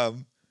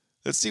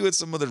 Let's see what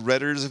some of the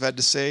Redditors have had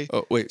to say.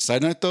 Oh wait,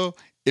 side note though,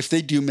 if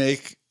they do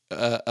make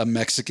a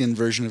Mexican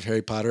version of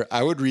Harry Potter,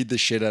 I would read the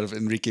shit out of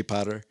Enrique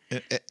Potter.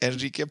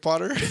 Enrique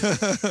Potter?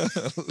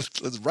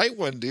 Let's write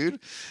one, dude.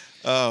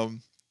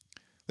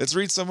 Let's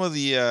read some of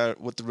the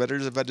what the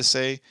Redditors have had to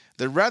say.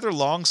 They're rather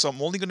long, so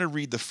I'm only going to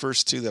read the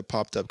first 2 that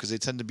popped up because they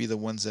tend to be the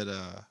ones that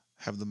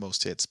have the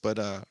most hits.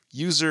 But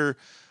user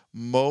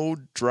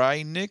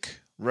Modrynik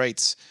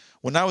writes,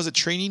 when I was a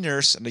trainee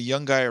nurse and a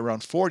young guy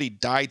around 40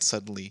 died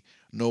suddenly.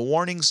 No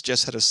warnings,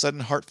 just had a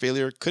sudden heart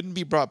failure, couldn't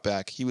be brought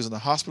back. He was in the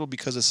hospital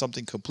because of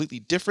something completely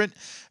different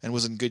and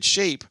was in good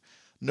shape.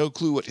 No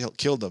clue what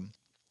killed him.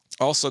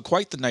 Also,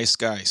 quite the nice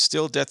guy.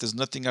 Still, death is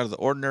nothing out of the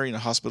ordinary in a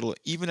hospital.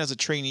 Even as a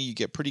trainee, you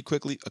get pretty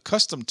quickly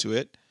accustomed to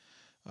it.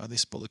 They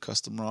spelled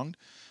accustomed wrong.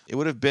 It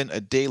would have been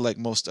a day like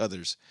most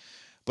others.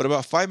 But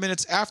about 5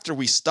 minutes after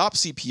we stopped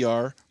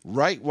CPR,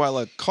 right while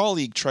a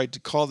colleague tried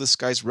to call this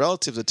guy's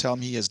relative to tell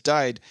him he has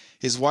died,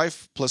 his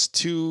wife plus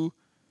 2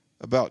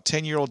 about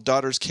 10-year-old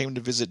daughters came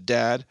to visit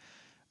Dad.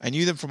 I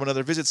knew them from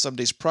another visit some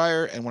days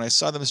prior, and when I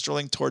saw them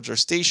strolling towards our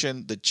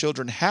station, the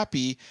children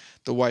happy,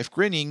 the wife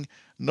grinning,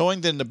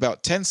 knowing that in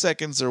about 10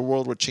 seconds their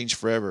world would change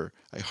forever.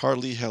 I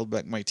hardly held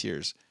back my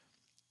tears.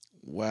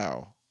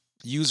 Wow.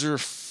 User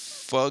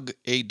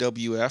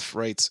FugAWF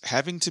writes,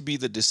 having to be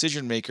the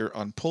decision maker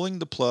on pulling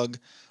the plug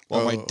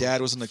while my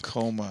dad was in a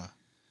coma.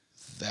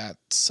 That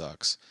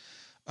sucks.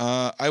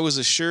 I was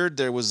assured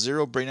there was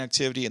zero brain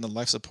activity and the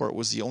life support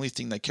was the only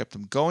thing that kept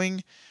him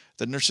going.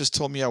 The nurses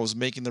told me I was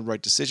making the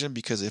right decision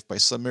because if by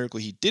some miracle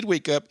he did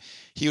wake up,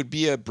 he would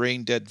be a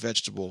brain-dead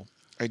vegetable.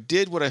 I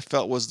did what I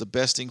felt was the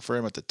best thing for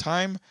him at the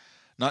time.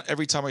 Not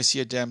every time I see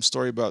a damn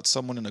story about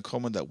someone in a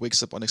coma that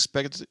wakes up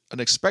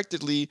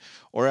unexpectedly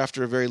or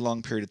after a very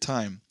long period of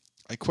time.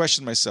 I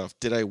questioned myself.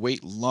 Did I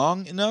wait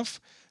long enough?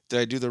 Did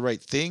I do the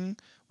right thing?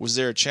 Was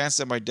there a chance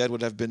that my dad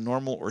would have been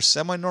normal or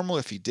semi-normal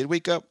if he did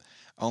wake up?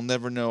 I'll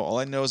never know. All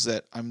I know is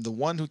that I'm the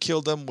one who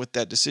killed him with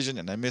that decision,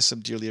 and I miss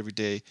him dearly every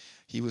day.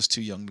 He was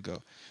too young to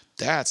go.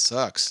 That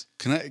sucks.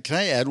 Can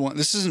I add one?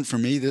 This isn't for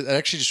me. That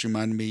actually just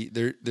reminded me.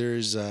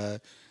 There's a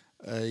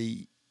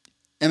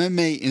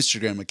MMA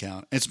Instagram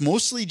account. It's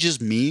mostly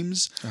just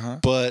memes,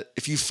 but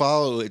if you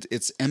follow it,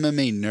 it's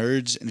MMA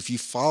Nerds, and if you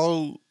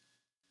follow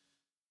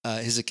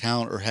his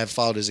account or have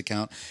followed his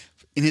account,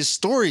 in his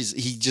stories,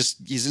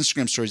 his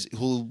Instagram stories,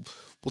 we'll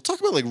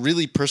talk about like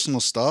really personal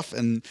stuff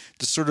and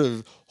the sort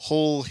of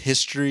whole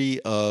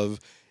history of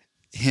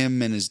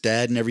him and his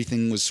dad and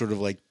everything was sort of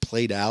like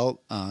played out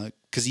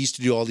because he used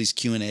to do all these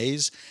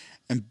Q&As.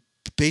 And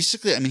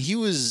basically, I mean,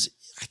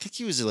 I think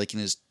he was like in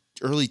his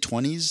early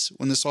 20s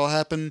when this all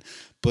happened,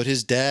 but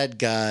his dad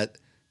got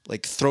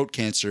like throat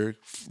cancer,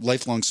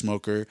 lifelong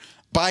smoker.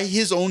 By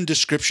his own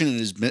description and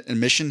his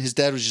admission, his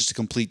dad was just a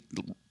complete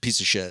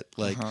piece of shit,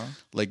 like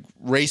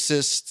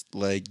racist,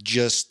 like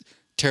just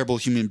terrible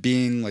human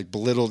being, like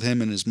belittled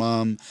him and his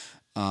mom.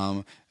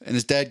 And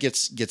his dad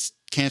gets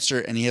cancer,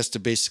 and he has to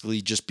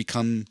basically just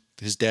become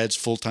his dad's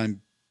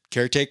full-time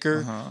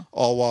caretaker,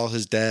 all while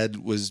his dad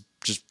was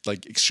just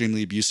like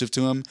extremely abusive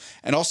to him,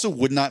 and also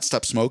would not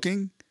stop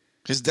smoking.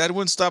 His dad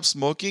wouldn't stop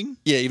smoking?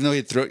 Yeah, even though he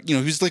had he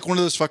was like one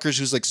of those fuckers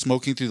who's like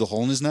smoking through the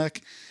hole in his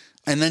neck.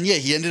 And then, yeah,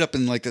 he ended up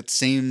in like that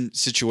same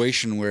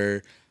situation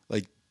where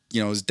like,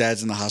 his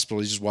dad's in the hospital.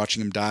 He's just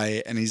watching him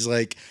die. And he's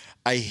like,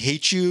 I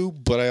hate you,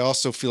 but I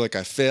also feel like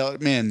I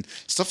failed. Man,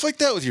 stuff like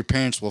that with your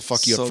parents will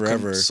fuck you up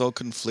forever. So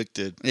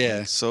conflicted. Yeah.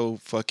 Like, so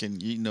fucking,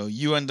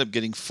 you end up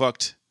getting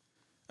fucked.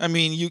 I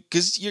mean,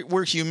 because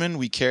we're human.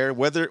 We care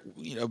whether,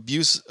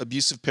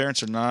 abusive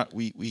parents or not.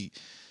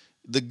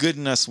 The good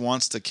in us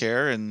wants to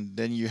care. And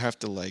then you have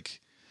to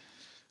like,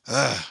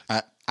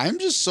 I'm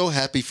just so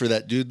happy for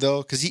that dude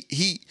though, because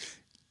he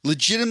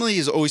legitimately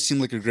has always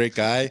seemed like a great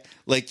guy.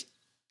 Like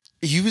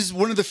he was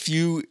one of the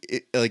few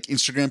like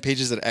Instagram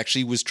pages that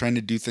actually was trying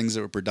to do things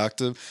that were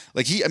productive.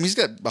 Like he's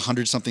got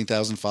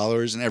 100-something-thousand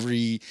followers, and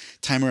every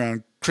time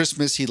around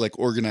Christmas he'd like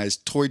organize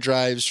toy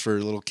drives for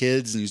little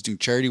kids, and he was doing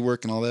charity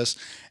work and all this.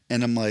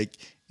 And I'm like,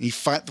 the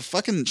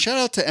fucking shout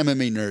out to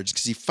MMA Nerds,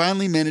 because he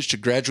finally managed to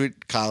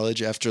graduate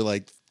college after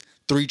like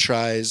 3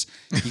 tries.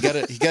 He got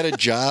a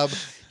job.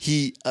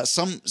 He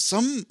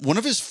one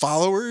of his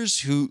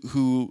followers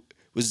who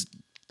was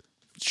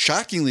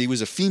shockingly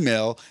was a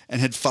female and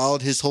had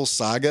followed his whole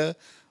saga,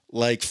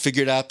 like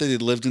figured out that they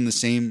lived in the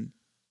same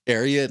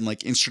area and like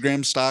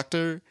Instagram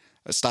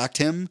stalked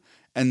him,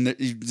 and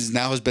he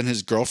now has been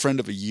his girlfriend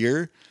of a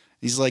year.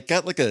 He's like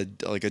got like a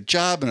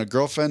job and a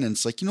girlfriend, and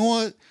it's like, you know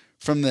what?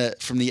 From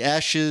the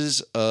ashes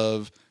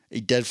of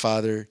a dead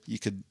father, you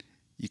could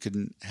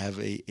have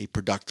a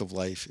productive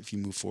life if you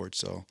move forward.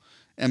 So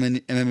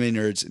MMA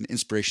Nerds, an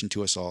inspiration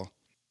to us all.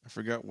 I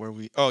forgot where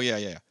we. Oh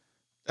yeah.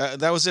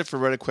 That was it for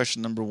Reddit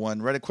question number 1.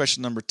 Reddit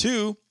question number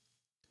 2.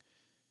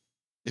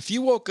 If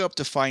you woke up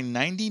to find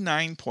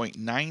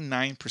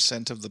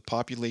 99.99% of the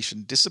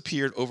population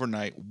disappeared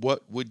overnight,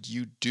 what would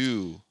you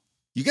do?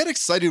 You got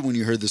excited when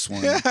you heard this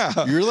one.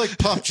 Yeah. You're like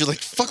pumped. You're like,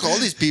 fuck all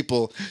these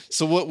people.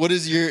 So what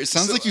is your... It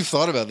sounds like you've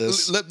thought about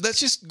this. Let's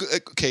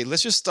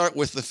just start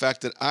with the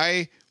fact that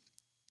I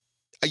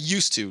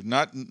used to,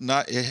 not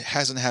it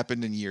hasn't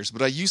happened in years,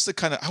 but I used to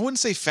kind of, I wouldn't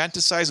say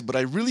fantasize, but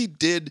I really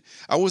did.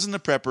 I wasn't a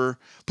prepper,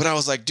 but I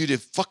was like, dude,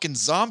 if fucking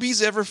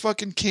zombies ever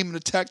fucking came and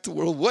attacked the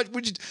world, what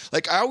would you,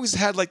 like, I always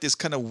had like this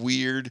kind of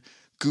weird,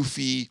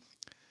 goofy,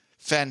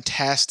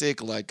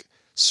 fantastic, like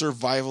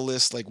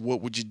survivalist, like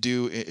what would you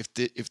do if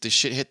the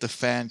shit hit the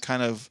fan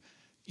kind of,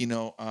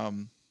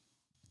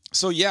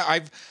 so yeah,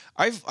 I've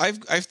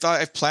thought,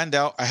 I've planned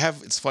out.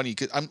 It's funny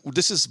because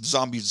this is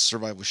zombie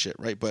survival shit,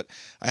 right? But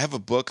I have a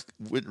book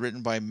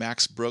written by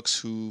Max Brooks,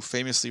 who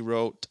famously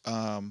wrote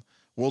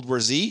World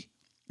War Z.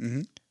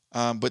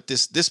 Mm-hmm. But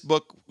this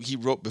book he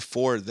wrote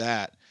before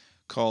that,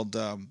 called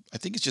I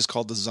think it's just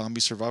called The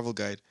Zombie Survival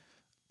Guide,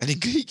 and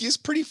he is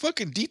pretty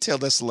fucking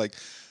detailed as to like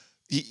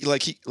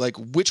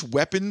which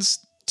weapons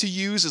to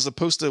use as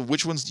opposed to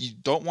which ones you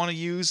don't want to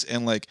use,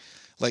 and like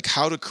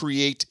how to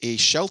create a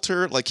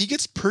shelter. Like he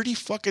gets pretty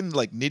fucking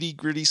like nitty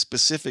gritty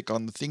specific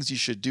on the things you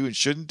should do and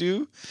shouldn't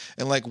do,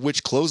 and like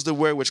which clothes to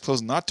wear, which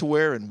clothes not to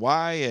wear, and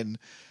why. And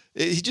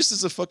he just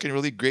does a fucking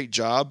really great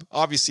job.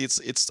 Obviously,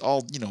 it's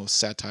all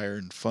satire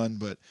and fun,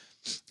 but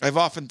I've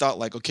often thought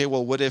like, okay,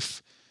 well, what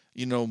if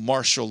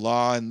martial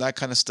law and that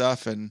kind of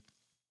stuff, and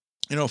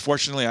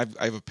fortunately, I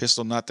have a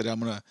pistol. Not that I'm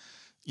gonna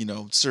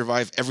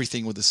survive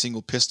everything with a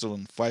single pistol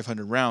and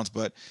 500 rounds,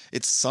 but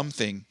it's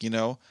something,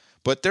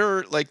 But there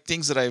are like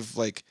things that I've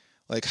like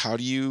how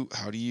do you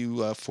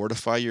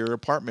fortify your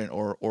apartment,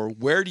 or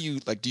where do you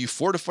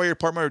fortify your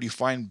apartment, or do you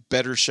find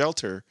better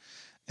shelter,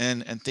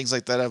 and things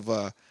like that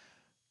have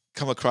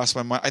come across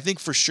my mind. I think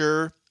for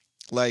sure,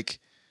 like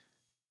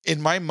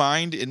in my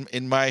mind,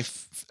 in my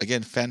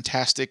again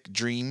fantastic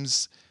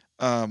dreams,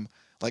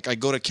 like I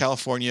go to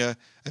California,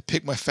 I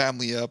pick my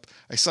family up,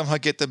 I somehow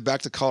get them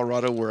back to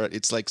Colorado, where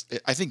it's like,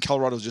 I think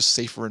Colorado is just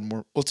safer and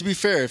more. Well, to be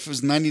fair, if it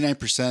was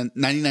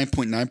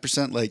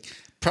 99.9%, like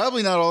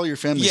probably not all your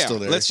family's still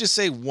there. Let's just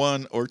say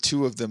 1 or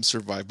 2 of them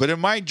survive. But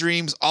in my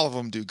dreams, all of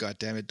them do. God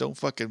damn it! Don't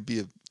fucking be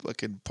a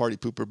fucking party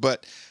pooper.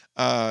 But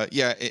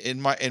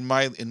in my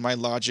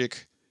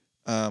logic,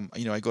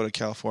 I go to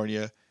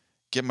California,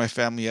 get my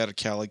family out of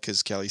Cali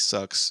because Cali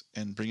sucks,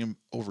 and bring them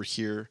over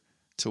here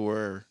to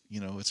where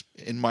it's,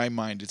 in my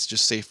mind, it's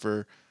just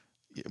safer,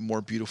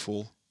 more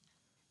beautiful.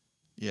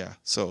 Yeah.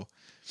 So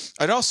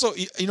I'd also,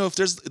 if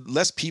there's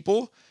less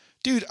people,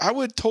 dude, I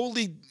would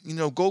totally,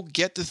 go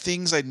get the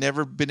things I'd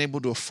never been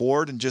able to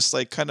afford, and just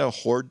like kind of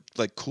hoard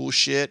like cool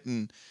shit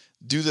and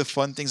do the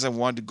fun things I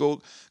wanted to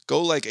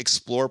go like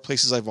explore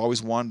places I've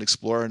always wanted to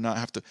explore, and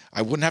I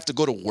wouldn't have to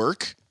go to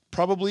work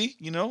probably,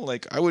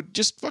 like I would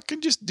just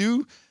fucking just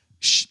do,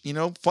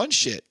 fun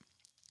shit.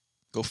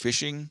 Go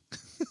fishing.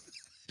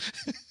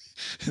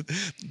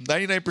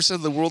 99%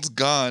 of the world's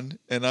gone,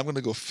 and I'm going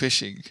to go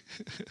fishing.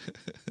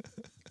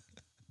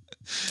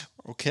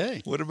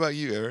 Okay. What about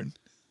you, Aaron?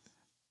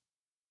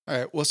 All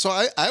right. Well, so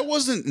I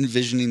wasn't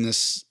envisioning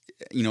this,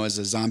 as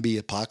a zombie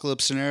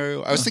apocalypse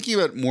scenario. I was thinking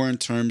about it more in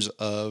terms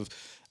of,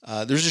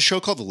 there's a show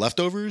called The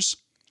Leftovers.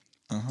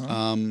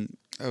 Uh-huh.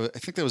 I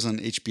think that was on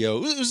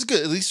HBO. It was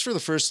good, at least for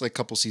the first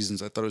couple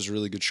seasons. I thought it was a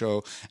really good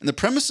show. And the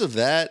premise of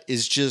that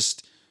is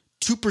just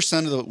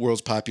 2% of the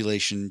world's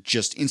population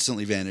just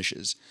instantly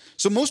vanishes.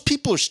 So most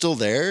people are still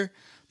there,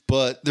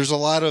 but there's a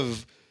lot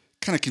of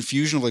kind of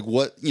confusion of like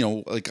what,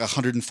 like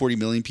 140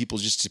 million people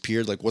just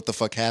disappeared. Like what the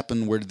fuck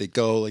happened? Where did they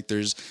go? Like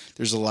there's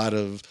a lot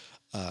of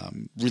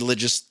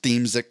religious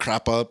themes that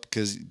crop up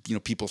because,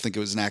 people think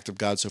it was an act of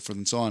God, so forth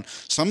and so on.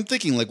 So I'm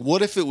thinking like,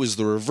 what if it was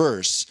the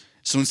reverse?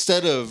 So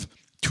instead of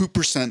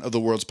 2% of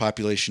the world's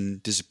population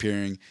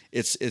disappearing,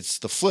 it's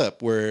the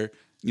flip where,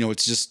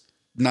 it's just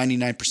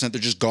 99%, they're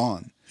just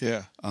gone.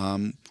 Yeah.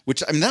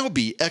 Which, I mean, that would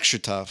be extra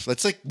tough.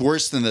 That's like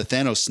worse than the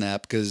Thanos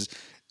snap because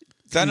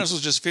Thanos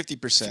was just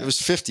 50%. it was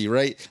 50,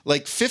 right?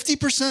 Like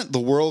 50%, the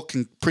world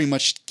can pretty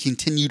much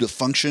continue to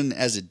function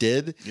as it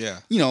did. Yeah.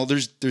 You know,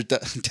 there's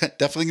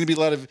definitely going to be a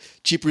lot of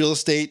cheap real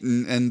estate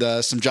and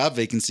some job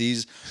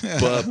vacancies,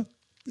 but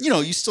you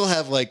know, you still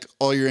have like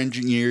all your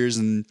engineers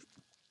and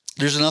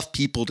there's enough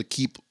people to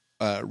keep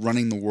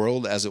running the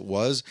world as it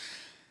was.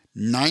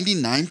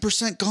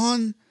 99%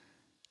 gone.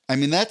 I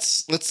mean,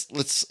 let's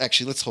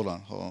hold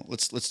on.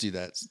 Let's do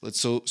that.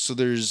 So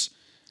there's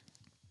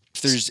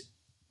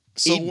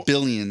 8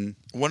 billion.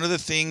 One of the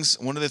things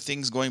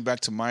going back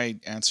to my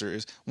answer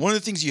is one of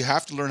the things you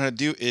have to learn how to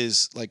do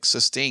is like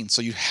sustain.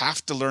 So you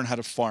have to learn how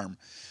to farm.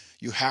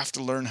 You have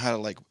to learn how to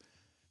like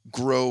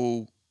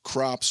grow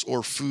crops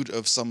or food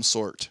of some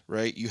sort,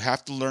 right? You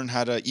have to learn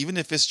how to, even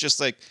if it's just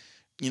like,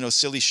 you know,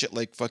 silly shit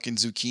like fucking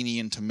zucchini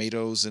and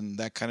tomatoes and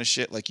that kind of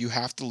shit. Like you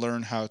have to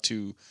learn how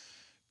to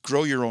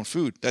grow your own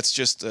food. That's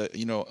just,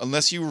 you know,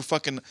 unless you were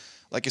fucking,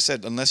 like I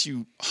said, unless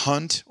you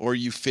hunt or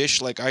you fish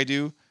like I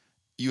do,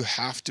 you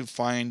have to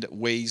find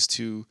ways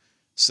to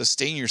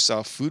sustain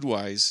yourself food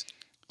wise.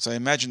 So I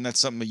imagine that's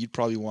something that you'd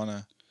probably want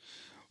to.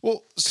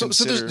 Well, so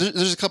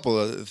there's a couple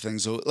of other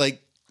things. So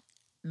like,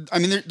 I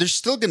mean, there's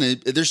so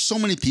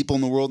many people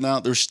in the world now.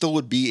 There still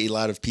would be a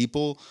lot of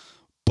people,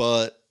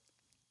 but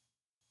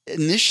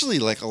initially,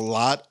 like a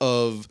lot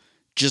of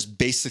just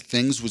basic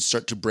things would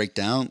start to break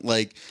down.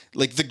 Like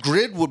the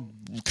grid would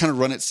kind of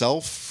run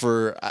itself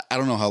for I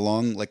don't know how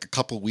long, like a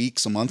couple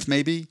weeks, a month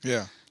maybe.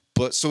 Yeah.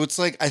 But so it's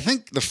like, I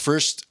think the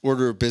first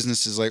order of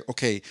business is like,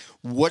 okay,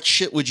 what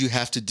shit would you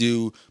have to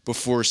do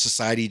before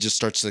society just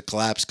starts to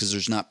collapse because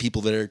there's not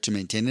people there to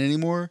maintain it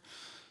anymore?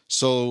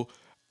 So,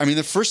 I mean,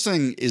 the first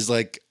thing is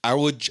like, I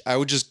would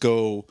just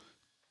go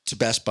to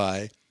Best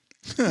Buy,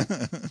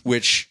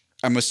 which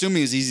I'm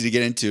assuming is easy to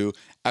get into.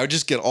 I would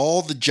just get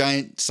all the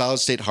giant solid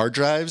state hard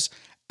drives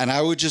and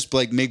I would just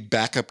like make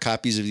backup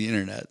copies of the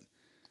internet.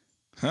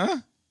 Huh?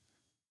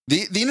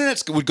 The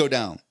internet would go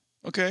down.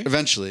 Okay.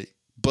 Eventually.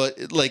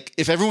 But like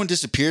if everyone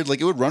disappeared, like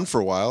it would run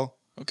for a while.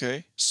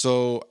 Okay.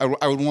 So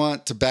I would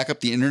want to back up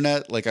the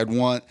internet. Like I'd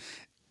want,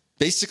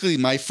 basically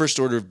my first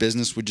order of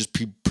business would just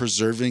be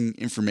preserving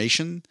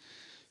information.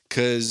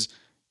 Cause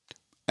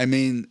I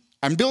mean,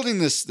 I'm building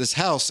this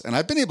house and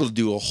I've been able to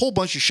do a whole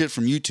bunch of shit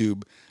from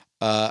YouTube.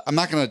 I'm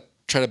not going to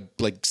try to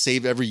like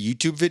save every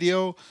YouTube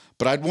video,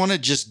 but I'd want to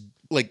just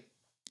like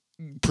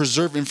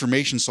preserve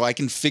information so I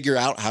can figure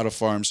out how to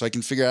farm, so I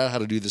can figure out how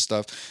to do this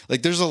stuff.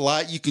 Like there's a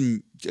lot you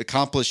can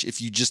accomplish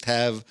if you just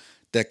have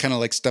that kind of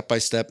like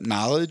step-by-step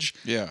knowledge.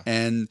 Yeah.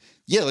 And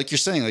yeah, like you're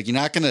saying, like you're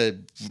not going to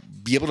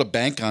be able to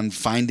bank on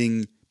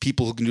finding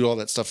people who can do all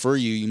that stuff for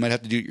you. You might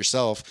have to do it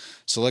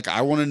yourself. So like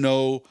I'd want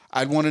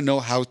to know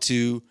how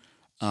to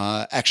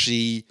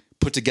actually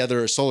put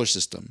together a solar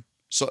system.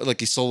 So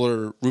like a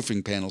solar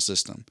roofing panel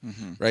system,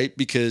 right?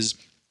 Because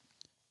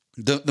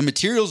the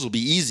materials will be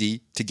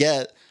easy to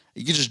get.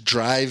 You can just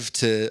drive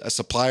to a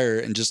supplier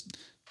and just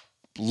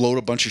load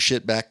a bunch of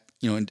shit back,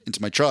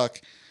 into my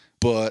truck.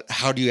 But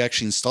how do you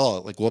actually install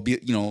it? Like, well,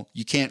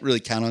 you can't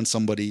really count on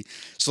somebody.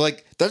 So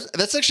like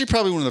that's actually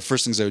probably one of the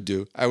first things I would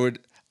do. I would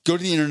go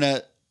to the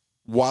internet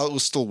while it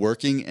was still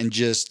working and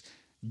just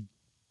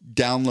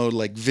download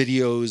like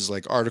videos,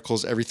 like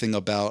articles, everything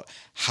about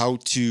how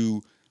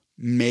to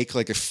make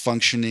like a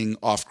functioning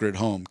off-grid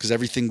home, because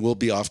everything will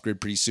be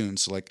off-grid pretty soon.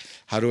 So like,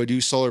 how do I do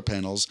solar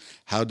panels?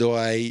 How do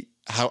I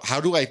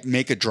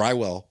make a dry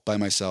well by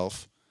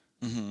myself?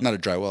 Not a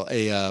dry well,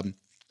 a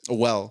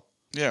well.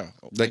 Yeah,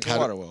 like a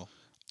water well.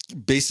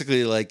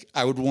 Basically, like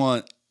I would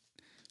want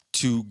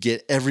to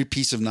get every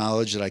piece of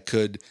knowledge that I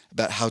could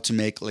about how to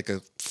make like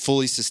a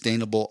fully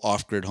sustainable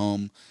off-grid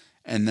home.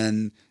 And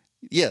then,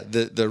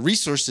 the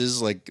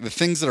resources, like the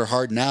things that are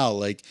hard now,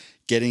 like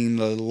getting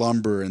the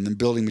lumber and then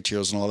building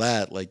materials and all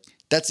that, like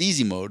that's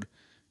easy mode,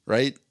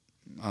 right?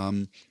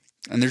 And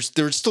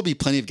there would still be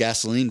plenty of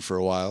gasoline for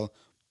a while,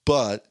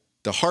 but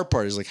the hard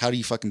part is like, how do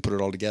you fucking put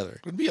it all together?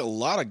 It would be a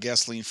lot of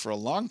gasoline for a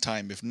long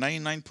time. If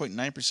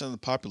 99.9% of the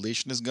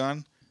population is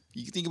gone,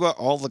 you can think about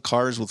all the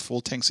cars with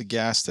full tanks of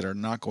gas that are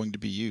not going to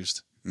be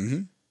used.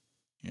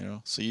 Mm-hmm.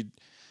 So you'd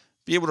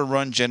be able to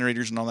run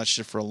generators and all that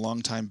shit for a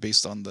long time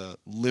based on the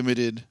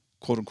limited,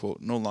 quote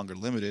unquote, no longer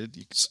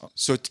limited.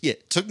 So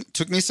it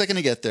took me a second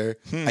to get there.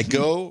 I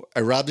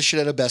rob the shit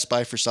out of Best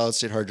Buy for solid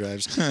state hard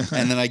drives,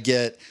 and then I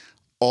get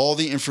all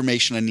the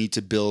information I need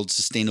to build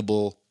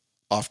sustainable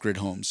off-grid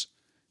homes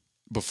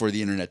before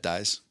the internet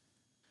dies.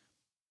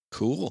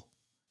 Cool.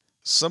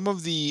 Some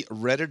of the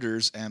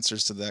Redditors'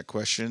 answers to that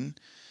question.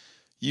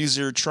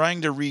 User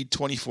trying to read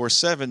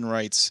 24/7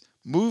 writes,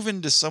 "Move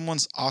into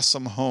someone's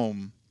awesome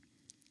home."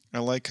 I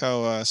like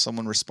how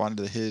someone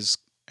responded to his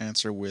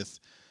answer with,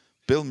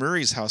 "Bill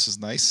Murray's house is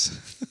nice."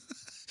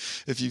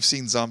 If you've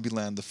seen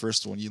Zombieland, the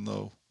first one, you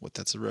know what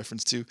that's a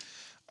reference to.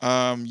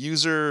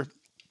 User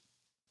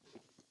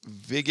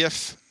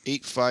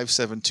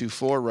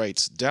Vigif85724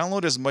 writes,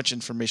 "Download as much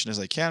information as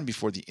I can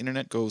before the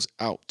internet goes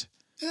out."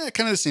 Yeah,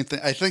 kind of the same thing.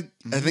 I think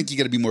you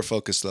got to be more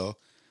focused though.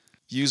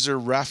 User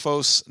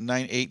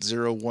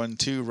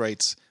Rafos98012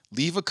 writes,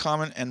 leave a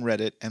comment and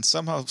Reddit, and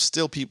somehow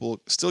still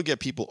get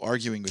people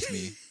arguing with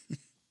me.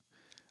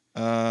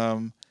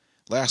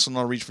 Last one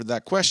I'll read for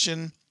that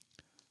question.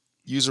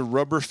 User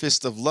Rubber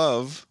Fist of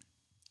Love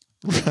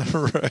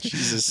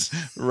Jesus.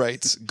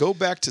 writes, go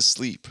back to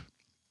sleep.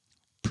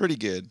 Pretty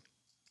good.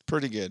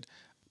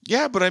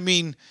 Yeah, but I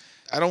mean,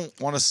 I don't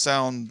want to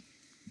sound...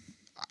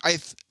 I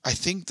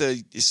think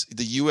the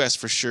U.S.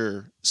 for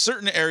sure,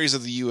 certain areas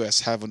of the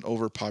U.S. have an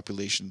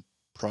overpopulation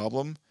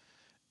problem.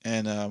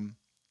 And,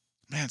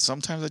 man,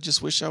 sometimes I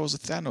just wish I was a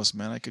Thanos,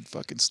 man. I could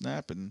fucking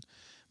snap and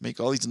make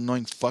all these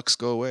annoying fucks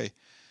go away.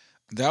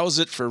 That was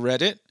it for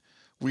Reddit.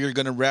 We are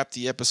going to wrap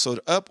the episode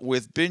up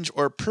with Binge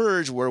or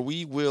Purge, where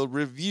we will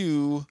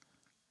review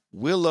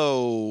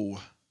Willow.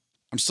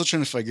 I'm still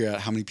trying to figure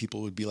out how many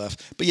people would be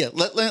left. But yeah,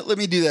 let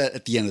me do that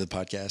at the end of the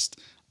podcast.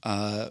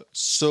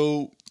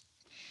 So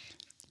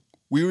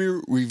we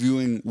were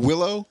reviewing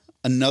Willow,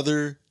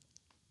 another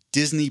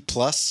Disney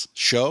Plus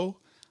show.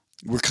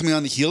 We're coming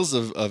on the heels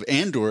of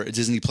Andor, a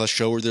Disney Plus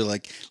show where they're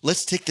like,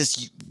 let's take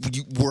this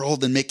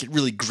world and make it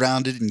really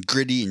grounded and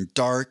gritty and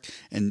dark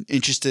and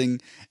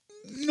interesting.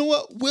 You know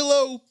what?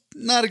 Willow,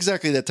 not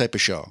exactly that type of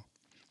show.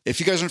 If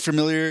you guys aren't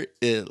familiar,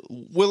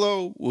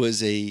 Willow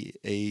was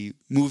a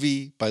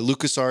movie by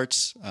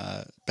LucasArts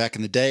back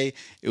in the day.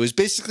 It was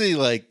basically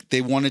like they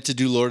wanted to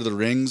do Lord of the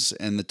Rings,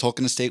 and the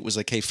Tolkien estate was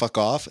like, hey, fuck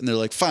off. And they're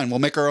like, fine, we'll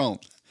make our own.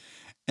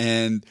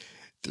 And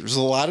there's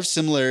a lot of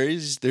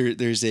similarities.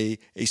 There's a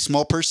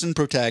small person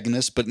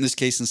protagonist, but in this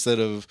case, instead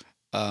of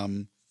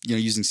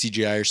using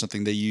CGI or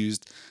something, they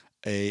used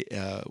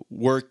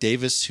Warwick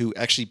Davis, who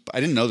actually, I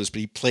didn't know this, but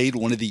he played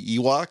one of the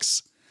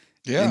Ewoks.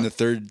 Yeah. In the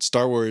third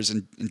Star Wars,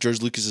 and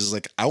George Lucas is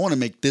like, I want to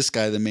make this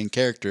guy the main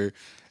character.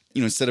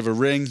 Instead of a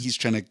ring, he's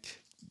trying to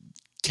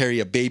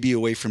carry a baby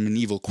away from an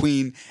evil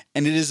queen,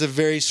 and it is a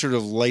very sort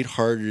of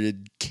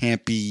lighthearted,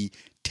 campy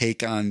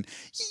take on.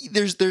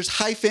 There's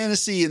high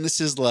fantasy, and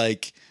this is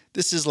like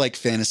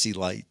fantasy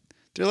light.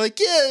 They're like,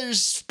 yeah,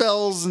 there's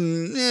spells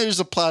and there's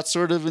a plot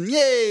sort of, and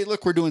yay,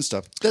 look, we're doing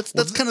stuff. That's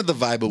kind of the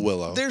vibe of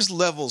Willow. There's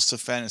levels to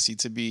fantasy,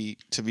 to be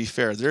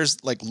fair.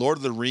 There's like Lord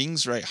of the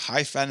Rings, right?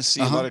 High fantasy,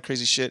 a lot of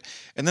crazy shit.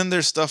 And then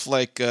there's stuff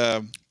like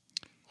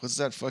what's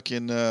that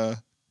fucking the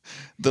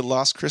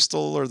Lost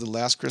Crystal or the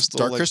Last Crystal?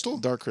 Dark Crystal?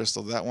 Dark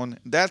Crystal, that one.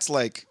 That's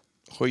like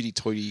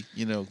hoity-toity,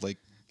 like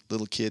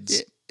little kids.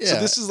 Yeah. So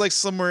this is like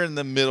somewhere in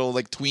the middle,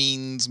 like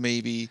tweens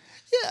maybe.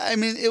 Yeah, I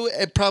mean,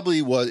 it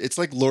probably was. It's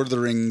like Lord of the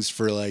Rings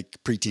for like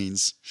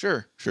preteens.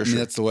 Sure. I mean,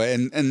 that's the way.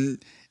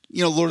 And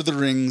Lord of the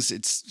Rings,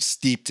 it's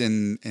steeped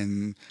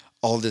in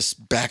all this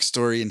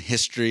backstory and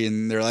history,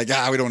 and they're like,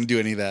 we don't want to do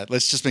any of that.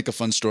 Let's just make a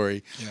fun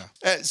story.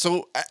 Yeah.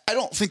 So I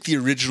don't think the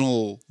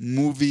original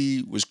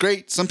movie was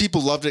great. Some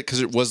people loved it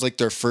because it was like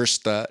their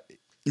first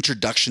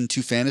introduction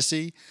to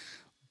fantasy.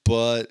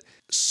 But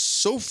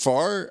so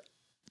far,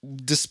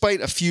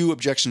 despite a few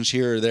objections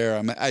here or there,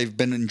 I've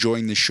been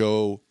enjoying the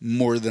show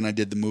more than I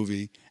did the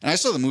movie. And I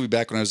saw the movie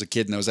back when I was a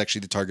kid, and I was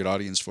actually the target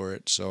audience for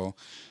it. So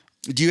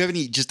do you have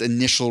any just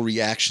initial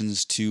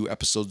reactions to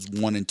episodes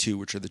 1 and 2,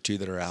 which are the two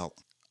that are out?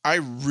 I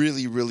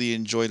really, really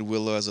enjoyed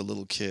Willow as a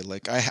little kid.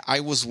 Like I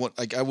was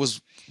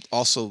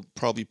also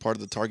probably part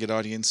of the target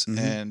audience,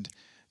 and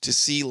to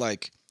see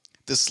like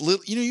this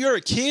little, you're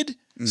a kid,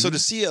 so to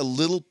see a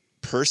little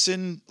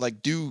person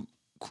like do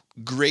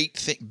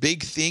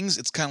big things,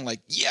 it's kind of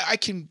like, yeah, I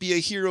can be a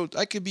hero.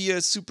 I could be a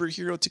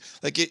superhero too.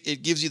 Like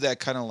it gives you that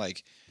kind of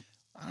like,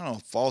 I don't know,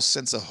 false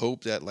sense of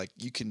hope that like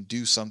you can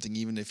do something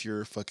even if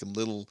you're fucking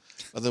little,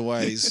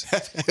 otherwise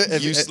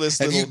useless.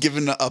 Have you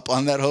given up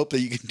on that hope that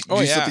you can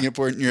do something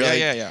important? You're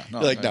yeah. No,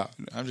 you're like, no,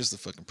 I'm just a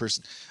fucking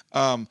person.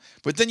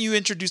 But then you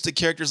introduce the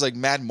characters like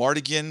Mad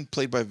Mardigan,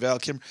 played by Val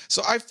Kilmer.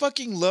 So I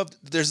fucking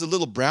loved. There's a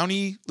little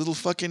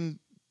fucking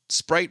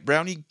sprite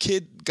brownie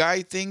kid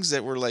guy things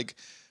that were like,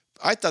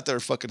 I thought they were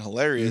fucking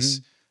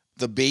hilarious.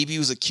 The baby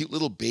was a cute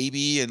little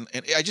baby, and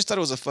I just thought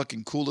it was a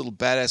fucking cool little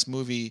badass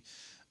movie.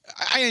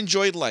 I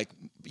enjoyed like,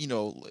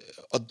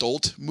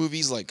 adult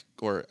movies like,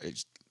 or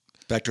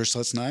Back to Our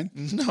Sluts 9?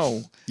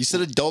 No. You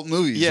said adult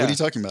movies. Yeah. What are you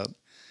talking about?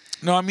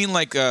 No, I mean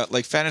like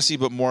fantasy,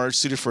 but more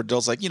suited for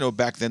adults. Like,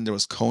 back then there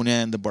was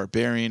Conan the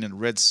Barbarian and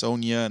Red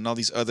Sonja and all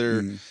these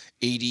other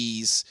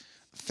 80s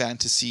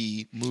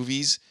fantasy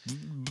movies.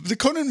 The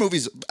Conan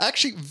movies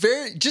actually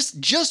very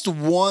just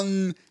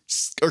one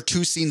or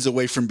two scenes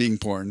away from being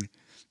porn.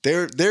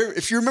 They're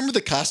if you remember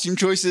the costume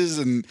choices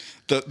and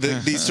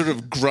these sort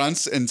of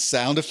grunts and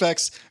sound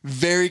effects,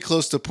 very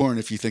close to porn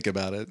if you think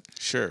about it.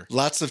 Sure.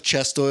 Lots of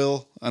chest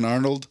oil on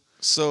Arnold.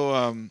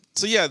 So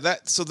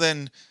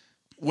then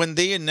when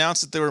they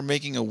announced that they were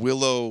making a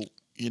Willow,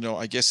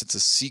 I guess it's a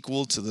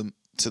sequel to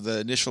the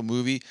initial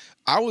movie,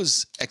 I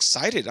was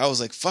excited. I was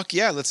like, fuck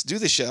yeah, let's do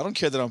this shit. I don't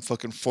care that I'm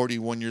fucking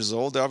 41 years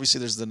old. Obviously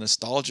there's the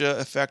nostalgia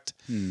effect.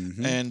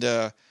 And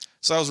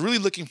so I was really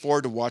looking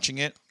forward to watching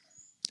it.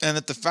 And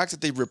that the fact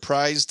that they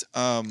reprised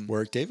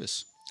Warwick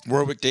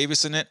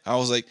Davis in it, I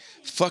was like,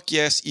 fuck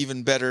yes,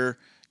 even better.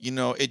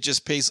 It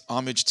just pays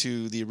homage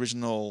to the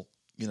original,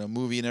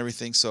 movie and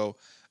everything. So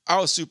I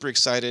was super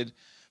excited.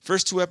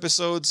 First 2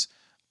 episodes,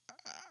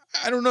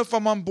 I don't know if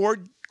I'm on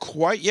board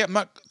quite yet. I'm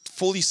not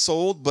fully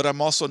sold, but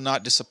I'm also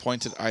not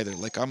disappointed either.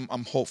 Like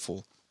I'm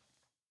hopeful.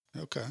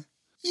 Okay.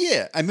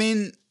 Yeah, I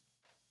mean,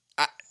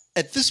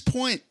 at this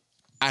point,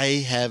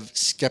 I have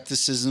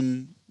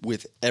skepticism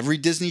with every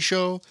Disney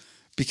show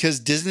because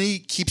Disney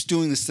keeps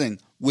doing this thing,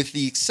 with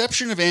the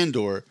exception of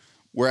Andor,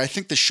 where I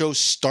think the show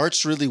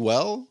starts really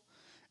well.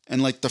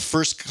 And like the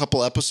first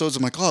couple episodes,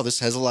 I'm like, oh, this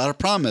has a lot of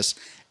promise.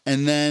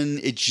 And then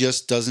it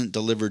just doesn't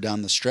deliver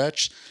down the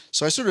stretch.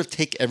 So I sort of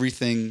take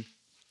everything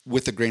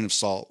with a grain of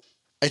salt.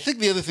 I think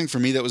the other thing for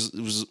me that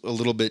was a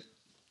little bit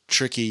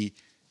tricky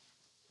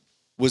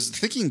was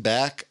thinking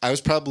back. I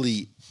was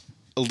probably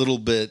a little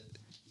bit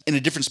in a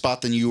different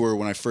spot than you were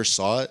when I first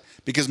saw it,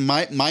 because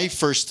my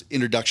first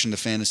introduction to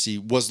fantasy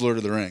was Lord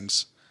of the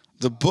Rings.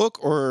 The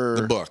book or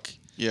The book.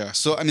 Yeah.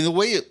 So, I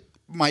mean,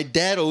 my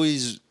dad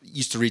always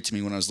used to read to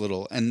me when I was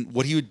little, and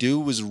what he would do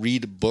was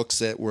read books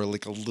that were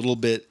like a little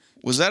bit.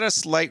 Was that a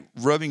slight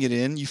rubbing it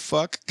in? You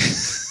fuck.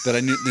 that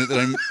I knew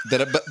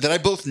that I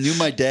both knew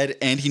my dad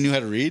and he knew how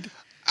to read.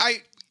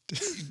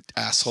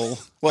 Asshole.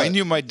 What? I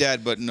knew my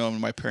dad, but no,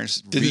 my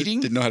parents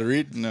Didn't know how to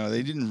read. No,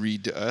 they didn't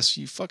read to us.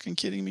 You fucking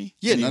kidding me?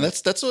 Yeah, Anyway. no,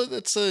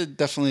 that's a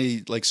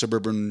definitely like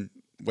suburban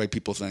white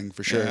people thing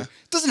for sure. Yeah.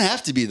 It doesn't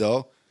have to be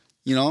though,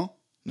 you know.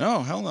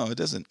 No, hell no, it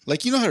doesn't.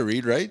 Like, you know how to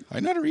read, right?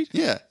 I know how to read.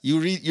 Yeah, you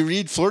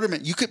read Florida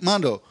Man. You could,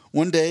 Mondo,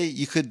 one day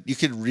you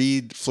could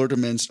read Florida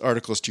Man's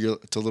articles to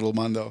little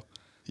Mondo.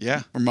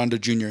 Yeah. Or Mondo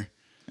Jr.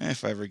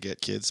 If I ever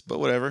get kids, but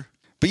whatever.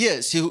 But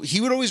yeah, so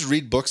he would always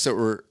read books that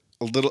were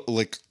a little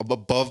like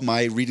above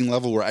my reading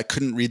level where I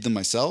couldn't read them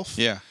myself.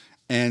 Yeah.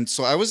 And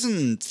so I was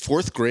in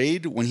 4th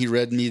grade when he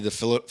read me the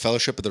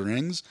Fellowship of the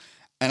Rings,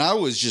 and I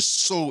was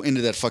just so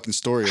into that fucking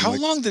story. How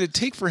long did it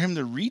take for him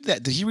to read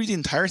that? Did he read the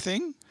entire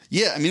thing?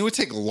 Yeah, I mean, it would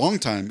take a long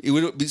time. It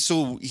would be,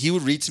 so he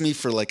would read to me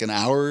for like an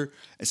hour,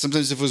 and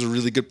sometimes if it was a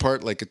really good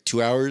part, like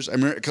 2 hours. I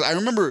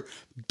remember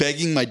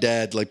begging my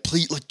dad, like,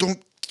 please, like,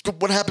 don't.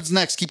 What happens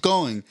next? Keep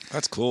going.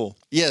 That's cool.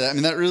 Yeah, I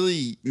mean, that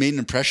really made an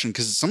impression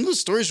because some of the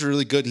stories were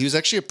really good. He was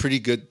actually a pretty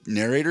good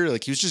narrator.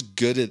 Like, he was just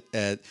good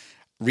at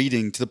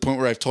reading to the point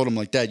where I've told him,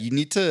 like, Dad, you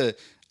need to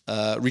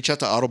reach out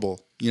to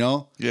Audible, you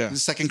know? Yeah.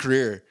 His second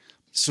career.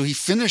 So he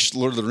finished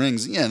Lord of the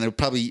Rings. Yeah, and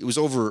it was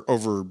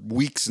over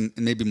weeks and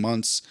maybe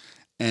months.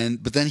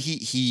 But then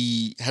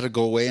he had to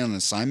go away on an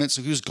assignment.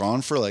 So he was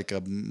gone for like a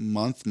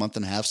month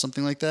and a half,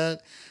 something like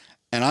that.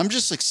 And I'm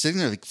just like sitting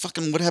there like,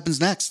 fucking, what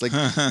happens next? Like,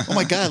 oh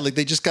my God, like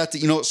they just got to,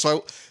 you know,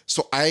 so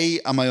I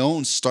on my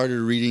own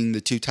started reading The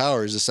Two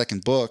Towers, the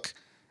second book,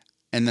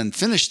 and then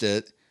finished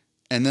it.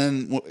 And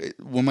then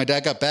when my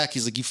dad got back,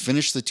 he's like, you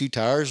finished The Two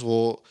Towers?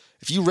 Well,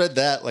 if you read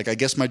that, like, I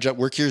guess my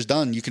work here is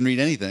done. You can read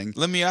anything.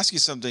 Let me ask you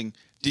something.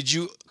 Did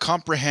you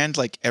comprehend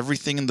like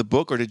everything in the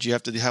book, or did you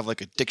have to have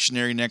like a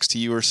dictionary next to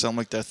you or something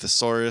like that,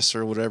 thesaurus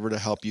or whatever, to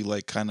help you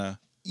like kind of?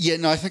 Yeah,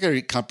 no, I think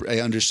I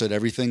understood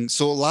everything.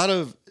 So a lot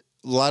of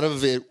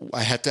it,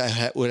 I had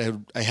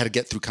to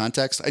get through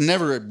context. I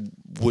never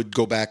would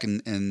go back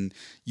and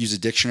use a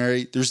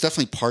dictionary. There's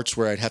definitely parts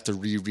where I'd have to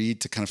reread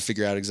to kind of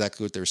figure out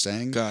exactly what they were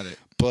saying. Got it.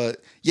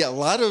 But yeah, a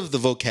lot of the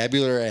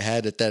vocabulary I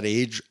had at that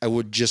age, I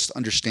would just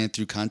understand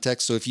through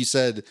context. So if you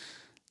said,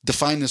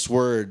 define this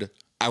word,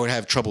 I would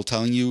have trouble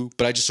telling you,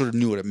 but I just sort of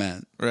knew what it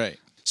meant. Right.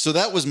 So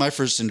that was my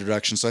first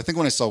introduction. So I think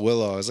when I saw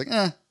Willow, I was like,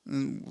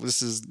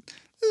 this is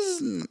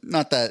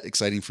not that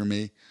exciting for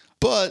me.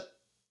 But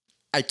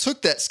I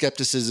took that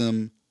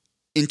skepticism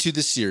into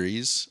the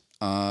series,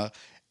 and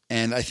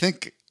I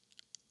think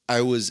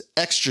I was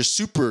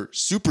super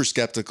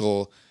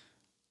skeptical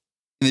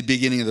in the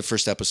beginning of the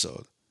first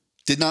episode.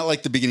 Did not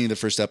like the beginning of the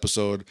first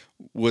episode.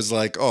 Was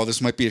like, oh,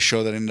 this might be a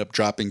show that ended up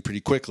dropping pretty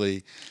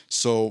quickly.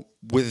 So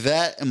with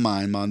that in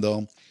mind,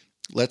 Mondo,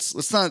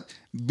 let's not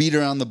beat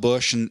around the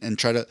bush and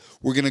try to.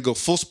 We're gonna go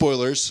full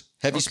spoilers,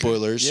 heavy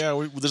spoilers.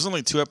 Yeah, there's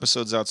only 2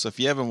 episodes out, so if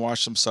you haven't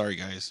watched them, sorry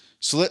guys.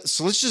 So let's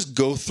just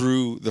go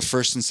through the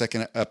first and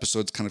second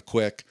episodes kind of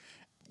quick.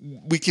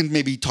 We can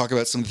maybe talk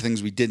about some of the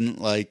things we didn't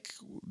like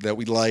that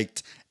we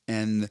liked,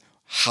 and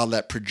how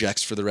that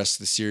projects for the rest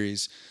of the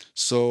series.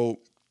 So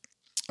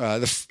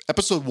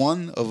episode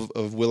 1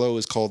 of Willow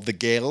is called The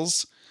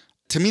Gales.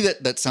 To me,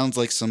 that sounds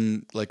like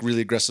some like really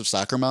aggressive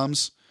soccer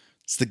moms.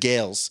 It's the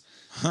Gales.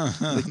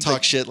 They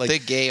talk shit like, the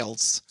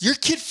Gales. Your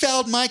kid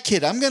fouled my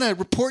kid. I'm gonna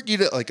report you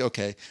to, like,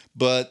 okay,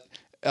 but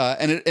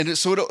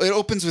so it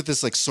opens with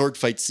this like sword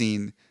fight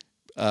scene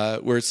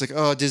where it's like,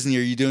 oh, Disney,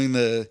 are you doing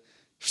the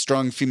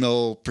strong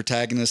female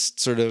protagonist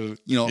sort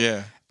of, you know?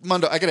 Yeah.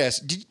 Mondo, I gotta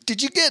ask,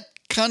 did you get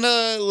kind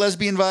of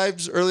lesbian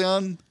vibes early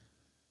on?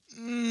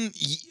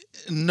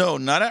 No,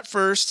 not at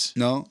first.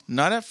 No,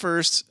 not at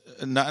first.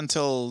 Not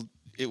until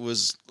it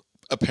was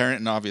apparent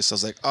and obvious. I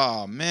was like,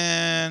 oh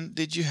man,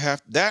 did you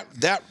have that?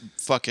 That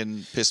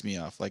fucking pissed me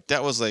off. Like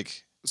that was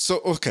like.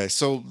 So okay,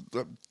 so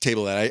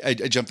table that. I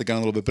jumped the gun a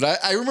little bit, but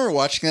I remember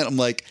watching it. I'm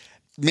like,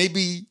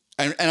 maybe,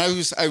 and I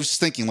was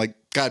thinking like,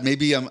 God,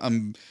 maybe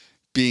I'm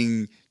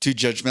being too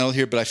judgmental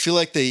here, but I feel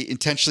like they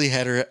intentionally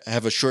had her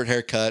have a short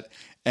haircut,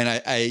 and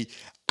I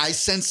I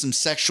sense some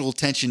sexual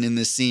tension in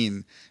this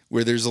scene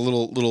where there's a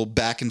little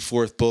back and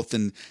forth, both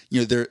in,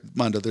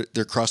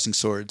 they're crossing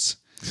swords.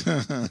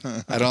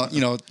 I don't,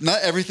 not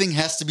everything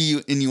has to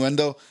be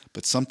innuendo,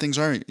 but some things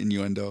are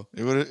innuendo.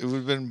 It would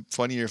have been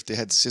funnier if they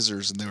had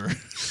scissors and they were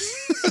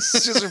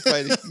scissor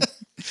fighting.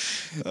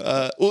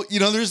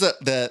 There's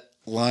that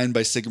line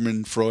by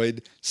Sigmund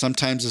Freud,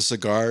 sometimes a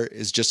cigar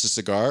is just a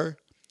cigar.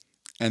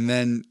 And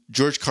then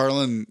George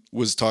Carlin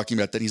was talking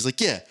about that. He's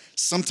like, yeah,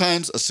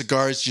 sometimes a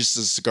cigar is just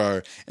a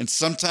cigar, and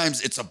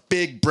sometimes it's a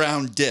big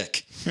brown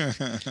dick.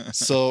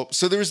 So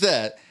there was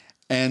that.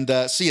 And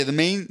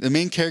the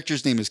main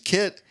character's name is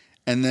Kit,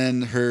 and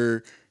then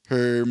her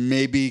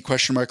maybe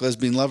question mark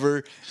lesbian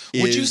lover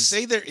is... Would you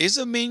say there is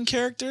a main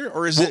character,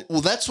 or is it...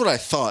 Well, that's what I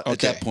thought at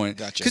that point.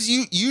 Gotcha. Because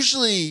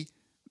usually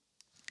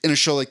in a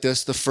show like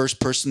this, the first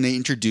person they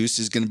introduce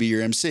is going to be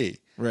your MC.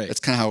 Right. That's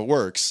kind of how it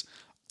works.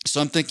 So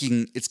I'm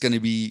thinking it's going to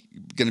be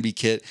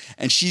Kit,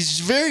 and she's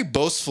very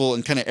boastful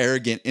and kind of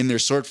arrogant in their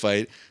sword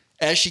fight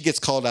as she gets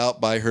called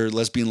out by her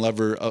lesbian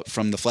lover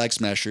from the Flag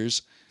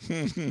Smashers.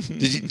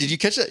 Did you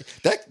catch that?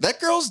 That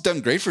girl's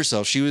done great for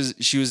herself. She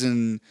was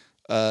in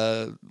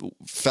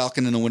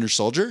Falcon and the Winter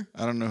Soldier.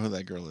 I don't know who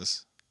that girl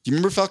is. Do you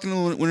remember Falcon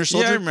and the Winter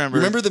Soldier? Yeah, I remember.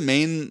 Remember the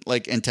main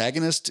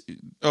antagonist?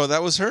 Oh,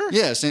 that was her?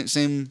 Yeah,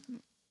 same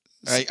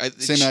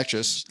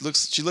actress.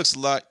 She looks a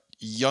lot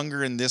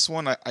younger in this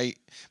one. I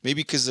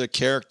maybe because the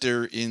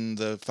character in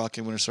the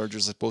Falcon Winter Soldier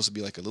is supposed to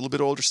be like a little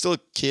bit older, still a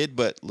kid,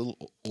 but a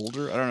little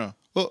older. I don't know.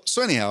 Well,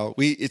 so anyhow,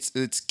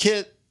 it's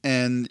Kit,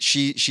 and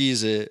she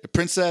is a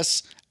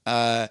princess.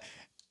 And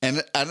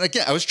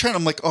again, I was trying.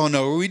 I'm like, oh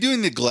no, are we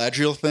doing the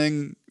Galadriel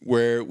thing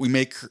where we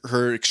make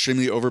her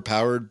extremely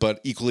overpowered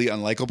but equally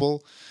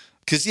unlikable?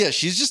 Because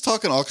she's just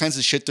talking all kinds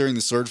of shit during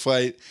the sword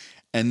fight,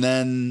 and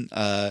then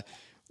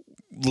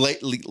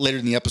later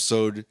in the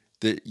episode,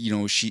 that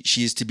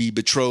she is to be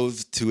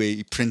betrothed to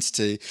a prince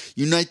to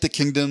unite the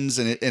kingdoms,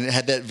 and it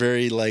had that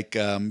very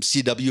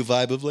CW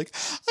vibe of like,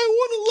 I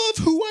want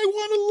to love who I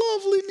want to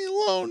love, leave me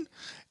alone.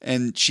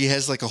 And she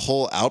has like a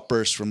whole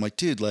outburst from like,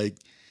 dude, like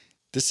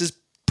this is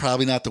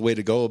probably not the way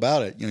to go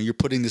about it. You're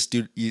putting this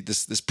dude,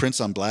 this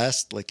prince on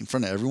blast like in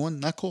front of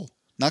everyone. Not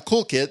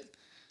cool, kid.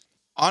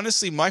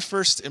 Honestly, my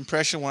first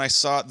impression when I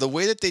saw the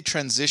way that they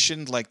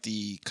transitioned like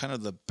the kind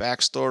of the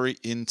backstory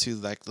into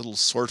like little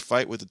sword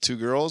fight with the two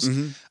girls.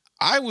 Mm-hmm.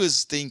 I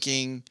was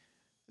thinking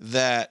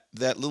that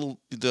little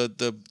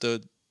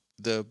the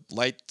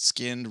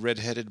light-skinned,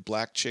 red-headed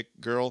black chick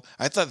girl,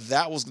 I thought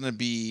that was going to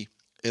be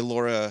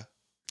Elora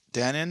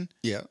Danan.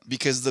 Yeah.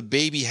 Because the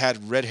baby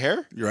had red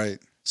hair. Right.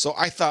 So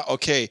I thought,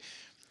 okay,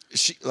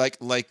 she I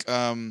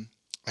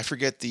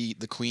forget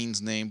the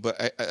queen's name, but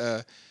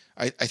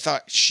I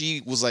thought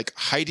she was like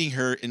hiding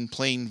her in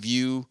plain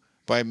view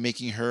by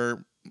making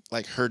her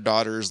like her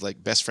daughter's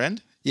like best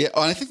friend. Yeah,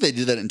 and I think they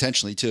did that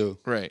intentionally too.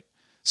 Right.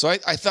 So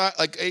I thought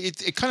like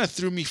it kind of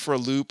threw me for a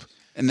loop.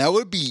 And that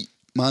would be,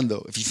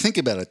 Mondo, if you think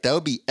about it, that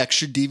would be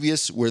extra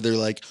devious where they're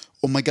like,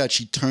 oh my God,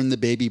 she turned the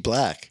baby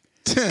black.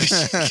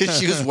 Because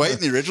she was white in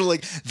the original.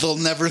 Like, they'll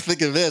never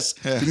think of this.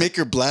 Yeah. You make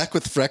her black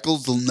with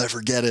freckles, they'll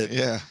never get it.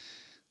 Yeah.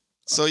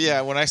 So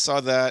yeah, when I saw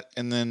that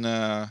and then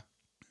no,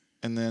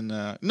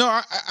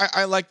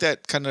 I like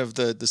that kind of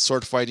the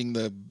sword fighting,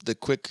 the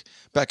quick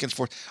back and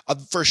forth.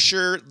 For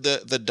sure,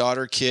 the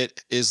daughter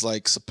Kit is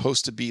like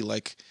supposed to be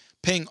like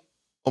paying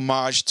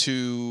homage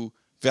to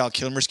Val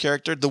Kilmer's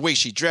character, the way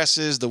she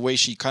dresses, the way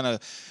she kind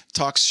of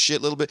talks shit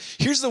a little bit.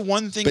 Here's the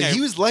one thing, but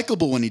he was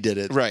likable when he did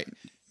it.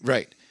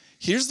 Right.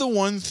 Here's the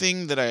one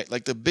thing that I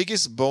like. The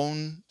biggest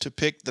bone to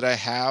pick that I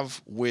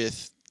have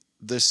with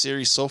the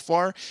series so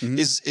far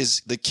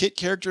is the Kit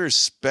character,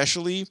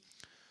 especially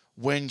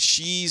when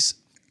she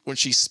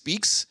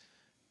speaks.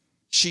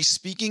 She's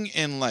speaking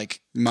in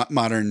like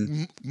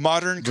modern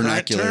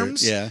current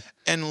terms. Yeah.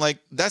 And like,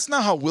 that's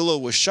not how Willow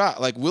was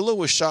shot. Like Willow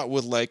was shot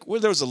with like,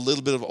 where there was a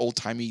little bit of old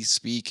timey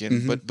speak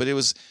and, but it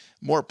was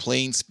more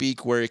plain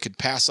speak where it could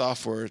pass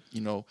off or,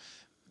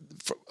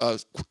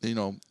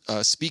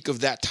 speak of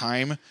that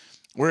time.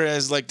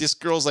 Whereas like this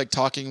girl's like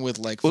talking with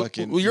like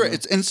fucking. Well, you're right.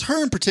 It's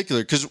her in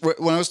particular. Cause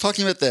when I was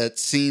talking about that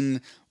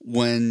scene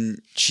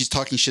when she's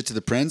talking shit to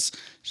the prince,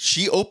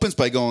 she opens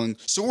by going,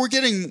 so we're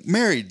getting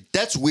married.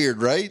 That's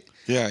weird, right?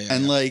 Yeah.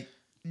 And like,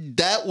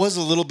 that was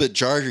a little bit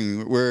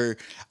jarring where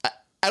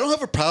I don't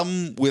have a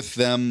problem with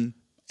them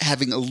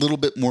having a little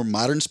bit more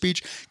modern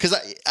speech. Cause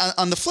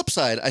on the flip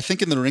side, I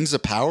think in the Rings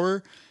of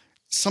Power,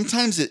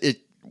 sometimes it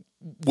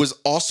was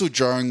also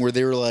jarring where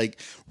they were like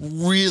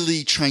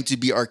really trying to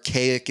be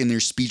archaic in their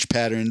speech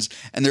patterns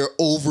and they're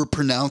over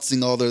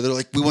pronouncing they're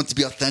like, we want to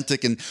be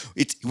authentic and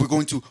we're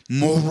going to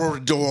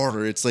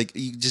Mordor. It's like,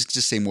 you just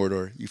say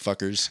Mordor, you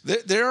fuckers.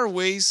 There are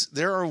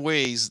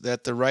ways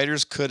that the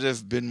writers could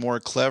have been more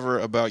clever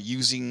about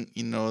using,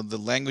 the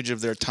language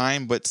of their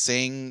time, but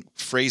saying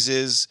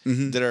phrases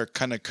that are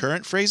kind of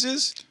current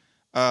phrases.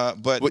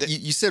 But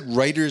you said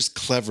writers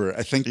clever.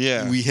 I think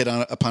we hit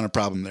upon a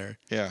problem there.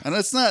 Yeah, and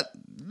it's not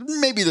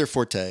maybe their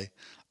forte.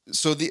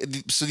 So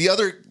the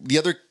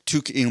other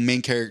two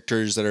main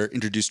characters that are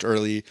introduced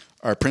early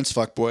are Prince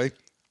Fuckboy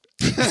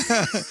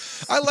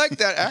I like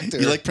that actor.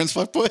 You like Prince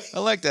Fuckboy? I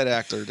like that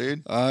actor,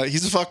 dude.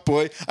 He's a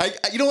fuckboy.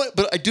 You know what?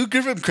 But I do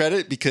give him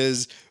credit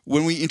because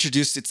when we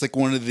introduced, it's like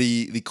one of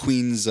the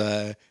queen's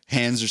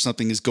hands or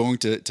something is going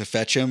to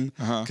fetch him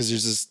because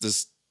there's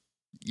this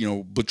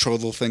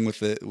betrothal thing with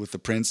the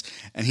prince,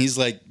 and he's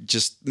like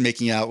just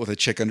making out with a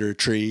chick under a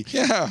tree.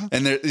 Yeah,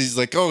 and he's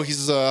like, oh,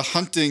 he's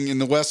hunting in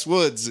the West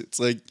Woods. It's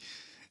like.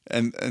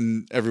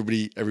 And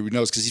everybody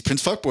knows because he's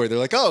Prince Fuckboy. They're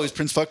like, oh, he's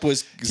Prince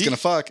Fuckboy. He's gonna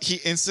fuck. He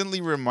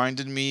instantly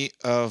reminded me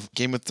of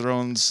Game of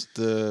Thrones,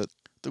 the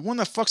one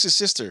that fucks his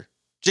sister,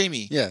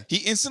 Jamie. Yeah. He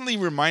instantly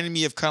reminded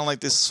me of kind of like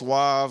this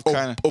suave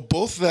kind of. Oh,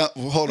 both of that.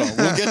 Hold on,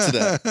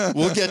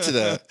 we'll get to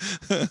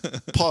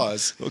that.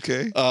 Pause.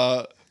 Okay.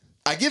 I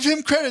give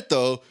him credit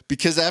though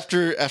because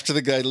after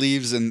the guy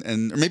leaves and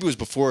or maybe it was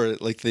before,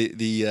 like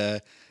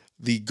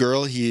the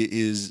girl he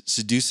is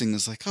seducing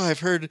is like, oh, I've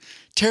heard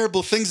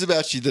terrible things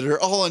about you that are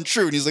all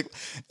untrue. And he's like,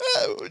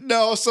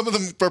 no, some of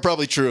them are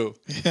probably true.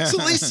 Yeah. So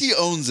at least he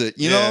owns it,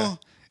 you know?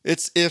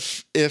 It's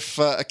if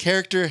a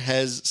character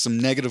has some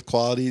negative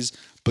qualities,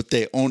 but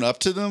they own up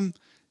to them,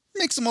 it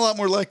makes them a lot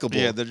more likable.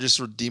 Yeah, they're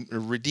just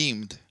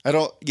redeemed. I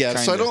don't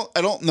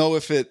know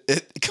if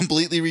it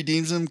completely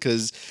redeems him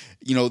because,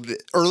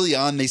 early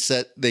on they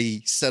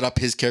set up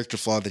his character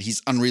flaw that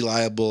he's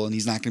unreliable and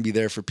he's not going to be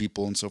there for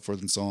people and so forth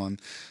and so on.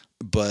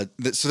 But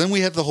so then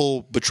we have the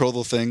whole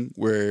betrothal thing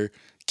where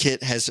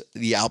Kit has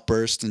the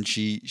outburst and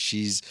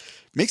she's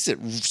makes it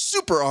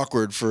super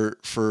awkward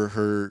for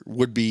her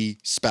would-be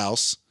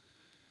spouse.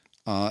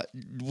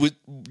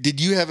 Did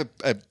you have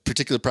a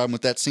particular problem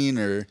with that scene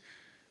or?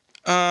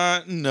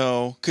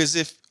 No, because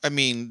it's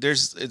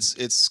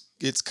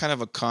kind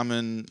of a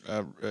common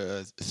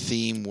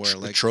theme where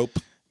like trope.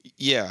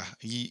 Yeah,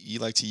 you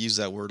like to use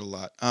that word a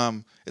lot.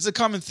 It's a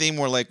common theme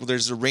where like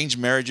there's arranged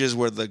marriages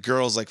where the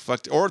girl's like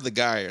fuck, or the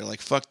guy are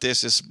like fuck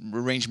this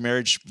arranged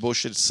marriage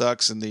bullshit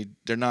sucks, and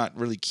they're not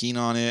really keen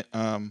on it.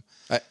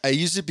 I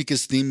use it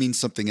because theme means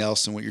something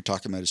else, and what you're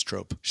talking about is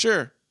trope.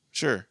 Sure.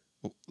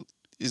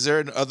 Is there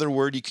another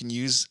word you can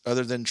use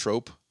other than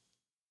trope?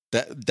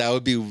 That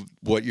would be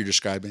what you're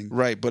describing,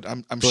 right? But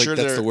I'm sure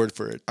that's the word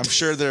for it. I'm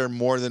sure there are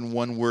more than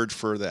one word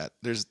for that.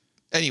 There's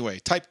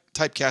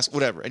typecast,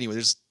 whatever. Anyway,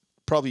 there's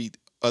probably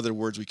other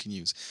words we can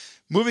use.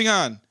 Moving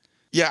on.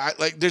 Yeah,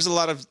 there's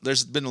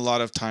been a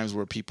lot of times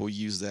where people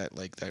use that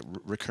like that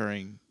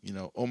recurring,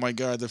 oh my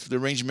God, the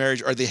arranged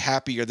marriage, are they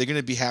happy? Are they going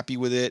to be happy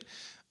with it?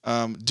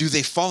 Do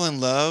they fall in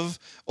love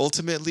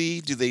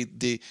ultimately? Do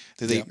they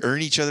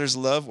earn each other's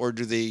love, or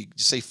do they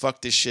say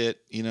fuck this shit,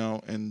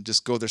 and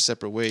just go their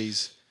separate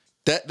ways?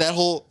 There's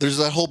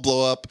that whole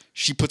blow up.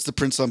 She puts the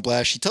prince on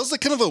blast. She tells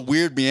like kind of a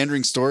weird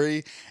meandering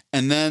story,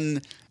 and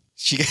then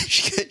she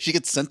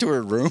gets sent to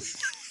her room.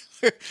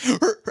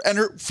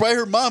 by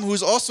her mom, who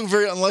is also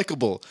very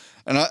unlikable.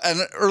 And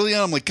early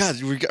on, I'm like, God,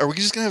 are we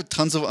just gonna have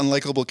tons of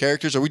unlikable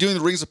characters? Are we doing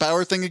the Rings of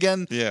Power thing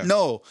again? Yeah.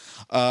 No.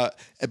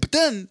 But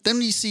then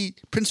you see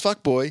Prince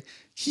Fuckboy.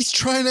 He's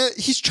trying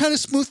to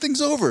smooth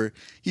things over.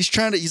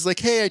 He's like,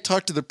 hey, I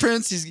talked to the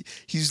prince.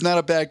 He's not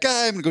a bad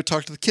guy. I'm gonna go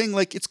talk to the king.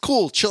 Like, it's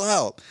cool. Chill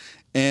out.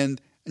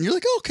 And you're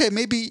like, okay,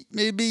 maybe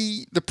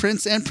the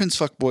prince and Prince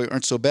Fuckboy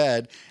aren't so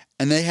bad.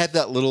 And they had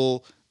that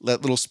little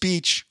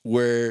speech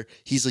where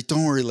he's like,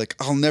 don't worry, like,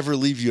 I'll never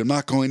leave you. I'm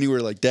not going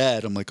anywhere like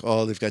dad. I'm like,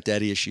 oh, they've got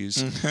daddy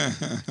issues.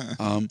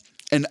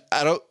 And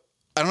I don't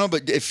know,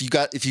 but if you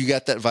got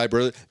that vibe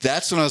earlier,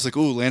 that's when I was like,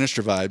 ooh,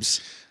 Lannister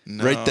vibes.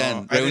 No, right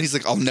then. Right when he's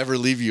like, I'll never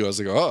leave you. I was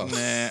like, oh.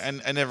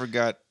 Nah, I never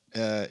got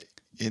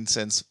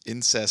incest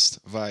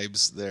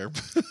vibes there.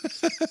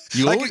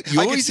 You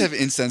always have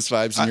incest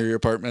vibes in your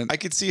apartment. I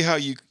could see how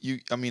I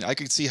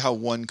could see how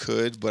one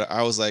could, but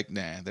I was like,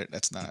 nah,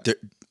 that's not. They're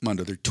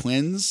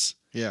twins.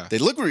 Yeah, they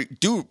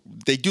do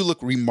look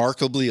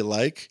remarkably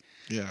alike.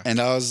 Yeah, and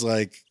I was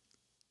like,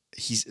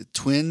 he's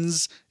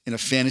twins in a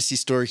fantasy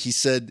story. He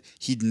said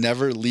he'd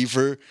never leave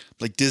her.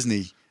 Like,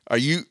 Disney, are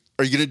you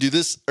gonna do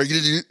this? Are you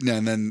gonna do no?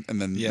 And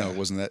then yeah. No, it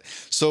wasn't that.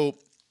 So,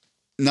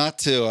 not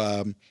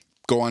to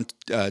go on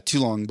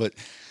too long, but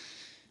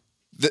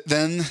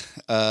then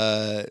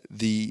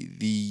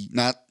the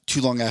not too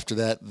long after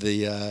that,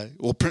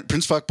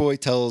 Prince Fuckboy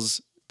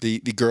tells the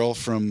girl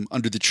from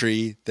under the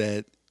tree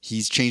that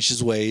he's changed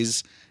his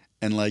ways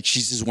and like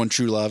she's his one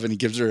true love, and he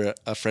gives her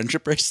a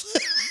friendship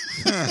bracelet.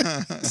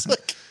 It's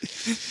like,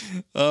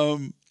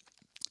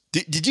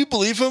 did you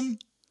believe him?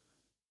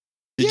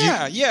 You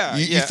thought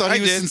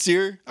he was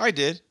sincere? I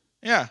did.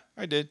 Yeah,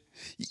 I did.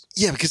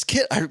 Yeah, because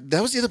Kit,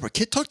 that was the other part.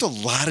 Kit talked a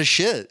lot of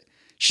shit.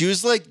 She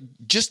was like,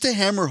 just to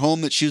hammer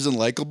home that she was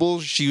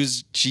unlikable,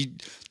 she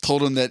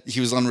told him that he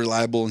was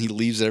unreliable and he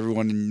leaves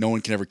everyone and no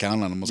one can ever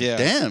count on him. I was like,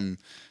 damn,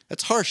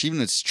 that's harsh, even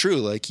if it's true.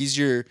 Like, he's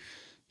your,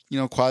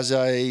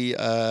 quasi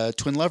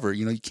twin lover.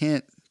 You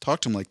can't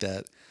talk to him like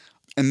that.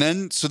 And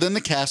then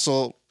the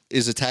castle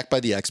is attacked by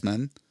the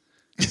X-Men.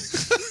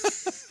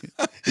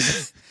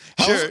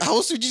 Sure. How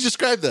else would you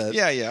describe that?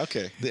 Yeah,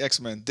 okay. The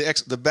X-Men,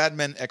 the bad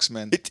men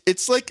X-Men.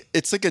 It's like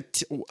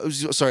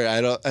sorry,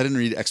 I didn't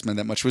read X-Men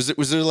that much. Was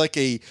there like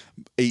a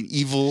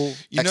evil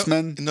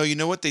X-Men? No, you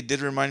know what they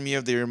did remind me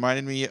of? They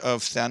reminded me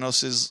of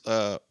Thanos's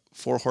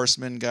Four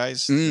Horsemen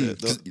guys.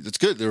 That's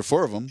good. There were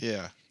 4 of them.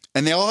 Yeah.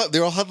 And they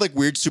all had like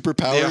weird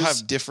superpowers. They all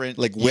have different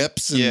like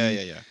whips.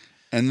 Yeah.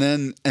 And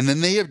then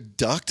they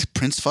abduct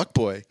Prince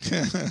Fuckboy.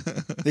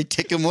 They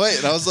take him away,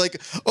 and I was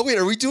like, "Oh wait,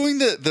 are we doing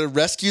the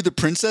rescue the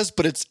princess?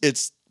 But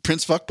it's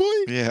Prince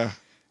Fuckboy." Yeah.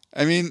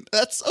 I mean,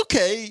 that's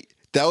okay.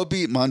 That would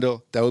be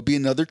Mondo. That would be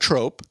another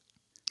trope.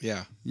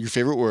 Yeah. Your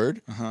favorite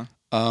word.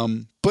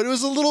 But it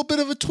was a little bit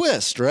of a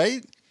twist,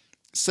 right?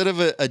 Instead of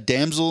a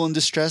damsel in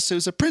distress, it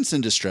was a prince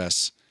in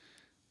distress.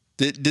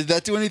 Did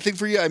that do anything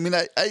for you? I mean,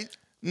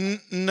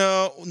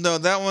 No,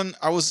 that one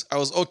I was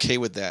okay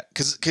with that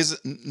because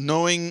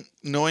knowing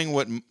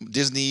what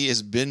Disney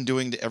has been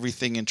doing to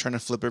everything and trying to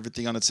flip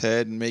everything on its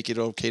head and make it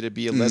okay to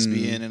be a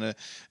lesbian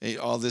and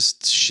all this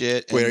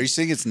shit. Wait, are you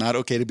saying it's not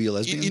okay to be a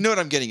lesbian? You know what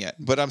I'm getting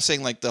at, but I'm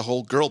saying like the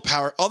whole girl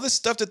power, all this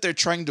stuff that they're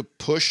trying to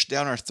push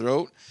down our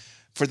throat.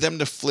 For them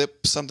to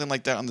flip something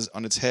like that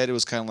on its head, it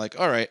was kind of like,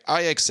 all right,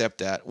 I accept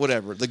that.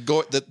 Whatever.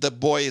 The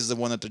boy is the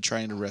one that they're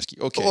trying to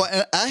rescue. Okay. Well,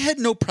 and I had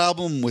no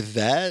problem with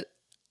that.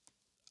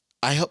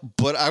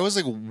 But I was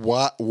like,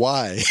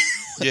 why?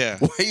 Yeah.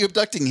 Why are you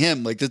abducting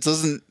him? Like, that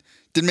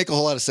didn't make a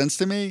whole lot of sense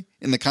to me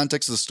in the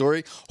context of the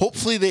story.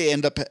 Hopefully they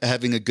end up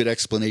having a good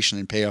explanation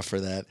and payoff for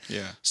that.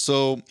 Yeah.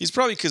 So he's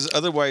probably, because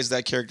otherwise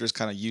that character is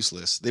kind of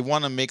useless. They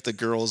want to make the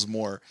girls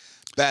more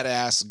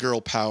badass, girl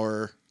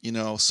power,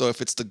 So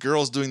if it's the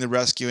girls doing the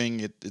rescuing,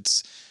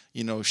 it's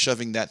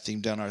shoving that theme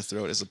down our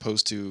throat as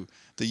opposed to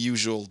the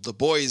usual, the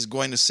boy is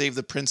going to save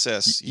the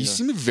princess. You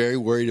seem very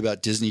worried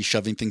about Disney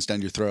shoving things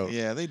down your throat.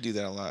 Yeah, they do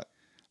that a lot.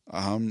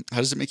 How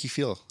does it make you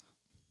feel?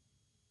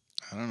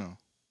 I don't know.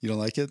 You don't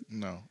like it?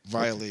 No.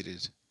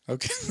 Violated.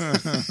 Okay.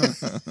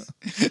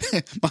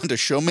 Mondo,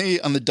 show me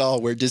on the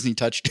doll where Disney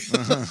touched you.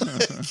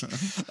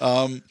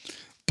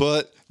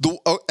 But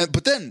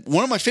then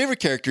one of my favorite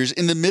characters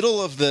in the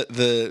middle of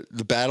the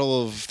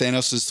battle of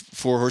Thanos'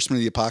 4 Horsemen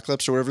of the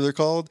Apocalypse or whatever they're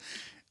called,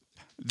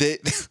 the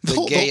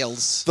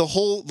Gales. The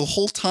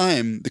whole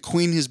time the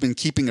Queen has been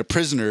keeping a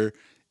prisoner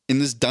in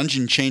this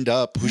dungeon chained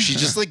up who she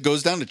just like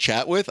goes down to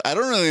chat with. I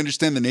don't really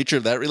understand the nature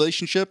of that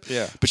relationship.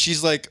 Yeah. But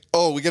she's like,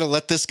 "Oh, we got to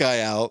let this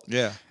guy out."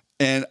 Yeah.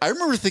 And I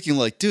remember thinking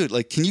like, dude,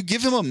 like, can you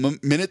give him a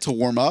minute to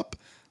warm up?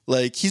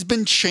 Like, he's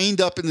been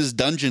chained up in this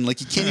dungeon. Like,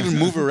 he can't even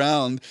move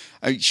around.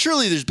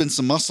 Surely there's been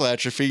some muscle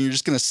atrophy and you're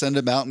just going to send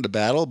him out into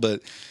battle.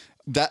 But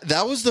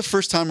that was the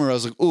first time where I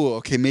was like, oh,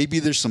 okay, maybe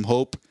there's some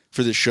hope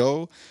for the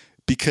show.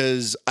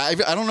 Because I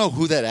don't know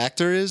who that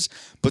actor is,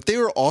 but they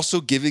were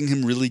also giving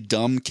him really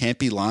dumb,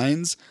 campy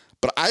lines.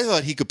 But I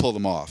thought he could pull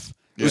them off.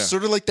 It was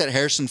sort of like that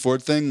Harrison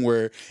Ford thing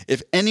where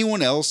if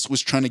anyone else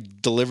was trying to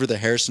deliver the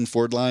Harrison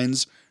Ford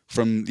lines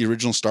from the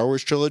original Star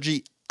Wars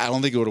trilogy, I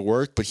don't think it would have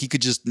worked. But he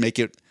could just make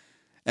it.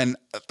 And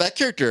that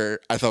character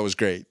I thought was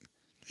great.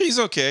 He's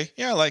okay.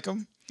 Yeah, I like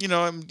him.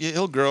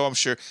 He'll grow, I'm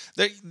sure.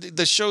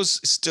 The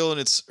show's still in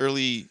its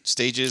early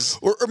stages.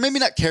 Or maybe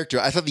not character.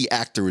 I thought the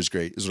actor was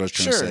great, is what I was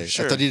trying to say.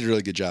 Sure. I thought he did a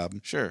really good job.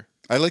 Sure.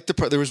 I liked the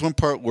part. There was one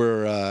part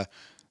where,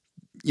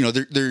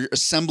 they're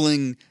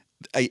assembling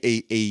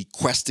a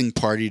questing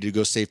party to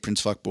go save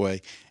Prince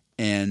Fuckboy.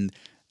 And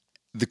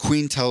the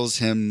Queen tells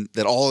him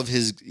that all of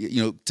his,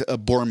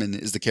 Borman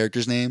is the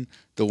character's name,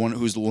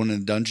 who's the one in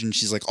the dungeon.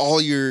 She's like, all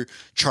your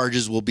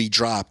charges will be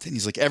dropped. And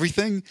he's like,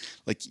 everything?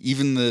 Like,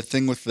 even the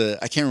thing with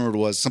I can't remember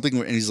what it was, something,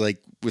 and he's like,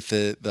 with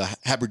the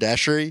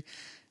haberdashery.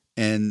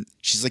 And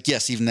she's like,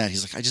 yes, even that.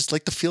 He's like, I just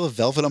like the feel of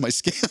velvet on my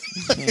skin.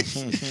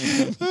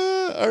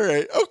 All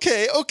right.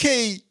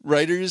 Okay,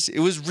 writers. It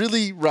was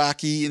really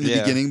rocky in the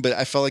beginning, but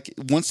I felt like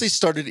once they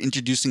started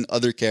introducing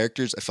other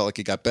characters, I felt like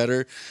it got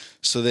better.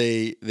 So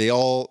they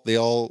all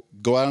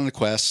go out on a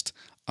quest.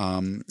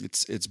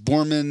 It's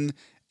Borman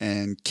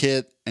and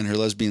Kit and her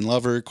lesbian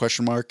lover, ?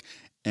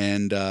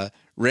 And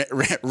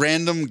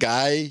random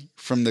guy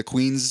from the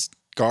Queen's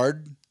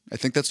Guard. I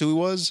think that's who he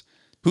was.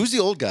 Who's the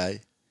old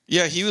guy?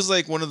 Yeah, he was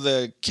like one of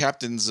the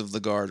captains of the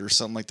guard or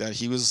something like that.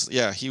 He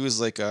was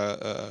like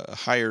a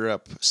higher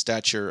up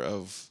stature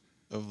of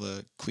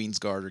the Queen's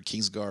Guard or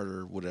King's Guard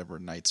or whatever,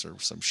 Knights or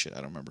some shit. I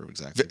don't remember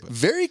exactly. But.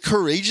 Very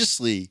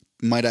courageously,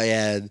 might I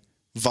add,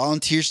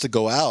 volunteers to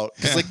go out.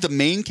 Because like the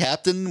main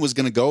captain was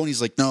going to go and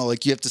he's like, no,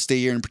 like you have to stay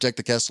here and protect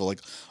the castle. Like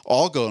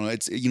I'll go. And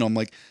it's, I'm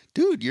like,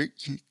 dude, you're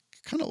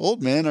kind of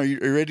old, man. Are you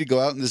ready to go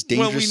out in this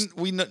dangerous?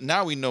 Well, we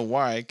now we know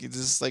why. This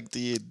is like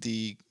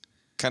the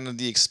kind of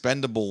the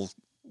expendable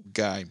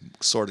guy,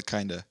 sort of,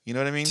 kind of. You know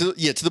what I mean? To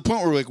the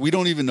point where like we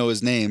don't even know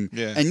his name.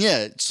 Yeah. And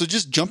so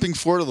just jumping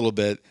forward a little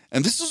bit,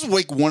 and this was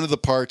like one of the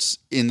parts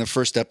in the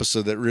first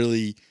episode that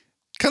really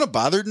kind of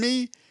bothered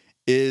me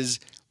is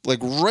like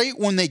right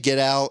when they get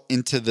out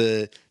into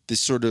the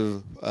sort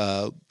of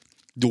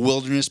the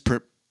wilderness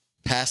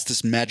past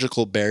this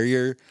magical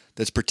barrier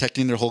that's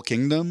protecting their whole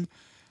kingdom.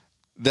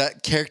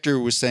 That character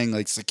was saying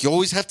like, it's like you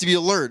always have to be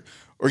alert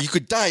or you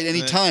could die at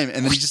any time.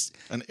 And then he just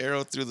an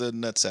arrow through the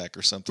nutsack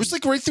or something. it was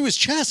like right through his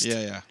chest.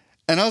 Yeah.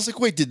 And I was like,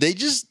 wait, did they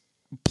just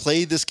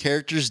play this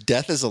character's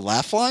death as a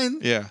laugh line?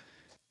 Yeah.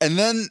 And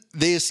then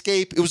they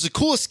escape. It was a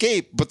cool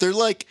escape, but they're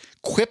like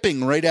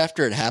quipping right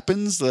after it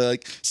happens. They're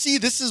like, see,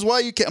 this is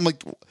why you can't. I'm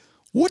like,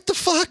 what the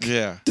fuck?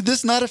 Yeah. Did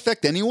this not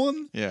affect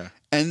anyone? Yeah.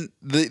 And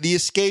the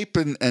escape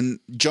and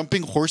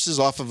jumping horses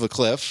off of a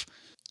cliff.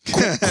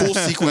 Cool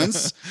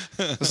sequence.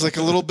 I was like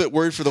a little bit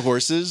worried for the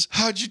horses.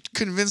 How'd you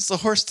convince the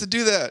horse to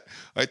do that?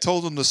 I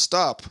told him to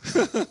stop.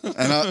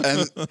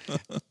 And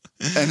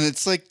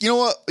it's like, you know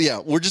what? Yeah,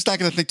 we're just not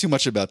going to think too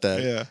much about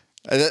that. Yeah.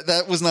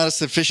 That was not a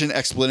sufficient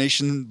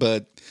explanation,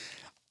 but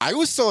I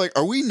was so like,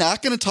 are we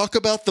not going to talk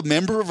about the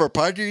member of our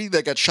party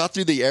that got shot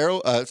through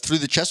through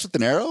the chest with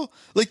an arrow?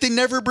 Like, they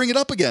never bring it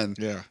up again.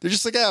 Yeah. They're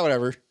just like,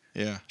 whatever.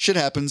 Yeah. Shit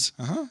happens.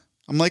 Uh-huh.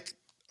 I'm like,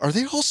 are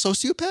they all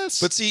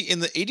sociopaths? But see, in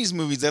the 80s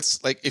movies,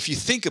 that's like, if you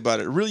think about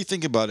it, really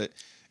think about it,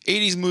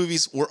 80s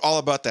movies were all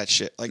about that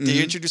shit. Like,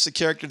 they introduce a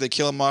character, they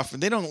kill him off,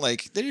 and they don't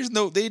like,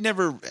 they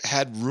never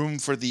had room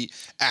for the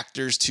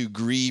actors to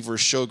grieve or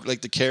show, like,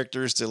 the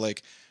characters to,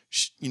 like,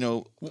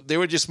 they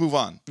would just move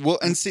on. Well,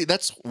 and see,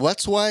 that's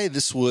why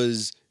this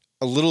was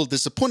a little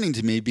disappointing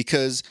to me,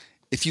 because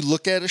if you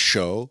look at a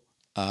show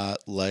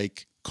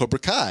like Cobra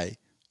Kai,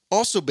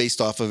 also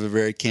based off of a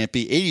very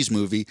campy 80s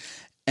movie,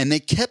 and they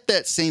kept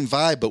that same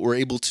vibe, but were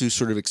able to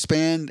sort of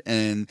expand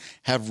and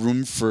have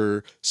room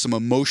for some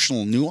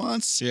emotional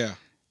nuance. Yeah.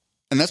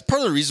 And that's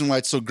part of the reason why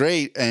it's so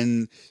great.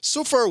 And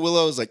so far,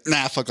 Willow is like,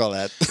 nah, fuck all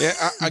that. Yeah,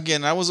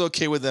 I was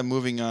okay with them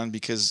moving on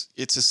because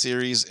it's a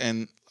series,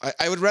 and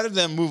I would rather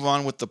them move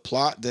on with the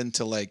plot than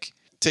to like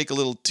take a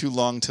little too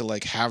long to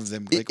like have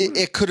them. Like,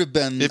 it could have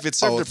been if it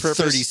served a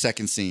purpose,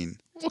 30-second scene.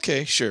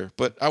 Okay, sure,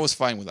 but I was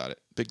fine without it.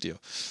 Big deal.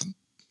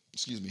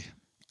 Excuse me.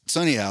 So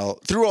anyhow,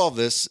 through all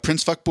this,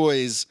 Prince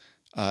Fuckboy's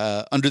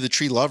under the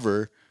tree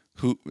lover,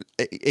 who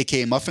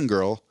aka Muffin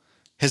Girl,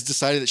 has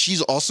decided that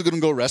she's also going to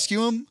go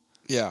rescue him.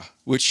 Yeah,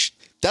 which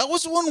that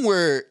was one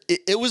where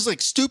it was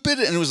like stupid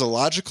and it was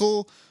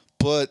illogical,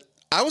 but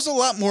I was a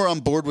lot more on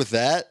board with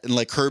that and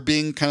like her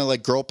being kind of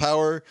like girl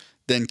power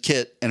than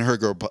Kit and her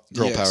girl power.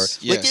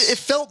 Yes. Like it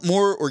felt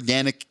more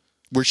organic,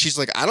 where she's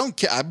like, I don't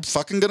care, I'm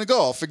fucking gonna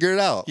go, I'll figure it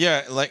out.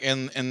 yeah, like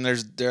and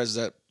there's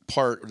that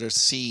part, there's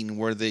scene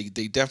where they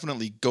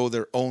definitely go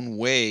their own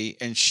way,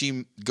 and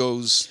she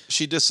does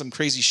some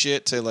crazy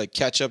shit to like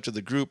catch up to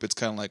the group. It's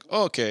kind of like,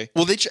 oh, okay.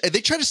 Well, they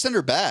try to send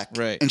her back,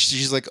 right? And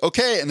she's like,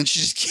 okay, and then she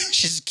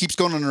just keeps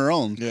going on her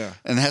own, yeah,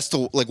 and has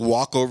to like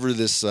walk over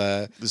this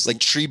like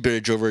tree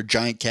bridge over a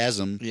giant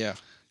chasm. Yeah,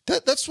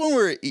 that's one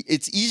where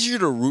it's easier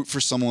to root for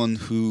someone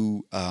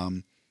who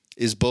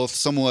is both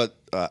somewhat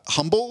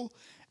humble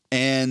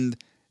and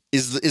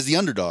is the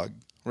underdog,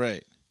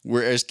 right?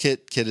 Whereas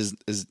Kit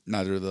is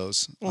neither of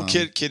those. Well,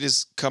 Kit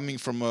is coming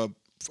from a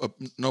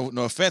no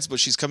offense, but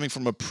she's coming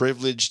from a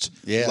privileged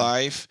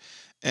life,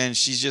 and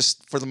she's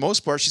just, for the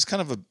most part, she's kind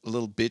of a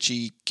little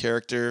bitchy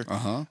character.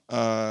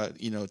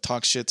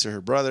 Talks shit to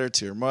her brother,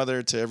 to her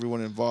mother, to everyone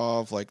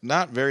involved. Like,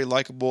 not very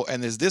likable.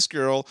 And there's this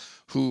girl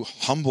who,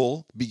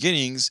 humble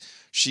beginnings.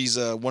 She's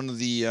one of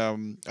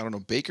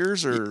the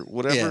bakers or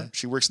whatever. Yeah.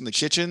 She works in the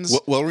kitchens.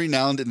 Well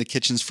renowned in the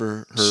kitchens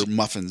for her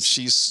muffins.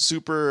 She's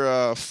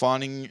super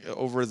fawning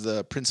over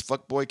the Prince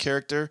Fuckboy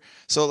character.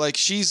 So like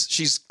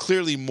she's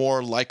clearly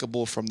more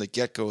likable from the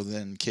get go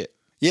than Kit.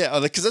 Yeah,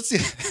 because that's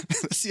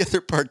the other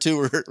part too,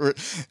 where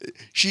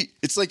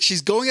it's like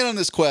she's going out on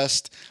this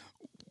quest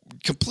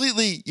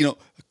completely.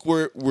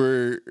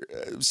 Where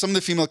some of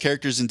the female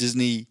characters in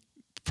Disney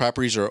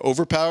properties are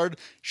overpowered.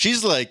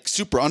 She's like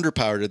super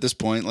underpowered at this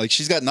point. Like,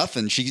 she's got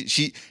nothing.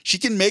 She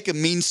can make a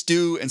mean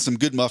stew and some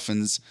good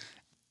muffins.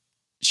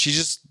 She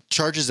just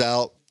charges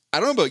out. I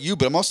don't know about you,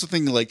 but I'm also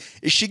thinking, like,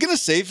 is she gonna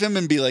save him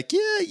and be like,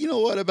 yeah, you know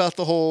what about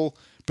the whole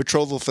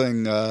betrothal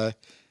thing?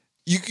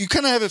 You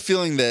kind of have a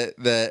feeling that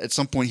at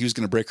some point he was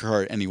gonna break her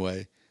heart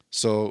anyway.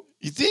 So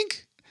you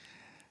think,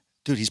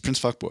 dude, he's Prince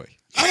Fuckboy.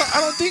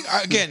 I don't think.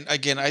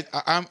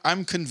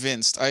 I'm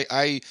convinced.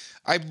 I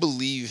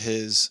believe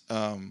his.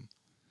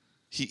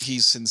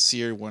 He's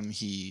sincere when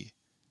he,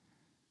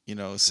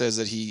 says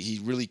that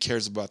he really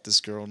cares about this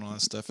girl and all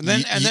that stuff. And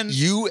then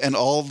you and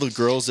all the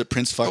girls that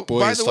Prince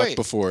Fuckboy has fucked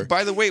before.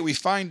 By the way, we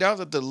find out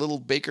that the little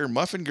baker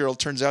muffin girl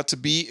turns out to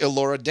be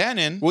Elora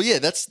Danan. Well, yeah,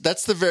 that's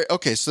the very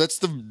so that's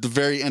the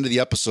very end of the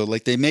episode.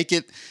 Like, they make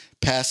it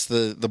past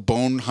the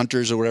bone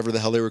hunters or whatever the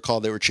hell they were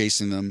called. They were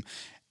chasing them,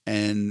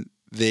 and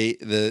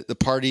the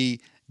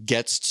party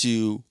gets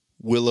to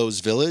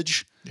Willow's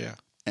village. Yeah.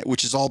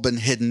 Which has all been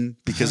hidden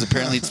because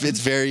apparently it's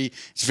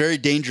very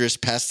dangerous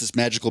past this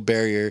magical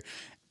barrier.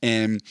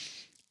 And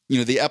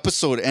the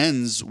episode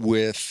ends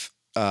with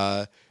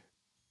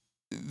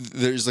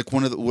there's like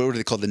one of the, what are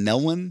they called, the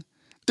Nelwyn?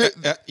 They're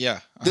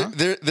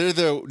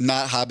the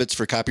not hobbits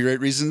for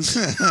copyright reasons.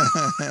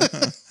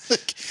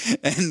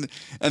 and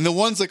the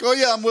one's like, oh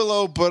yeah, I'm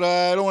Willow, but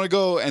I don't want to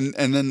go. And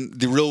then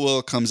the real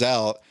Willow comes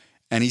out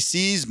and he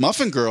sees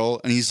Muffin Girl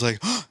and he's like,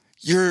 oh,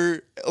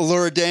 you're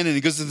Laura Dannon.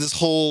 He goes to this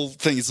whole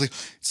thing. It's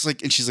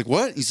like, and she's like,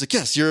 what? And he's like,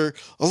 yes, you're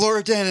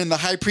Laura Dannon, the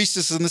high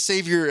priestess and the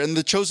savior and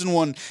the chosen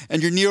one,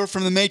 and you're Neo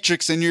from the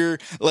Matrix, and you're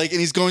like, and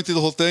he's going through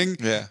the whole thing.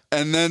 Yeah.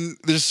 And then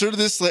there's sort of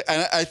this like,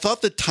 and I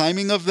thought the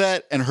timing of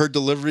that and her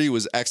delivery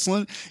was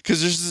excellent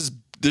because there's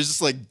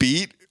this like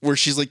beat where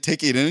she's like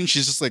taking it in, and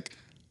she's just like,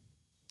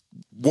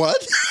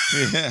 what?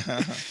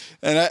 Yeah.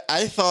 And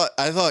I thought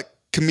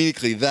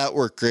comedically that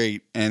worked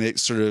great, and it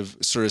sort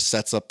of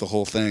sets up the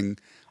whole thing.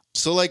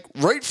 So like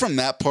right from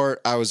that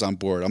part, I was on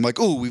board. I'm like,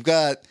 oh, we've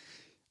got.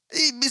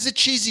 Is it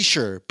cheesy?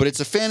 Sure, but it's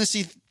a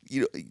fantasy,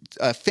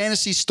 a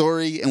fantasy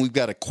story, and we've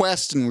got a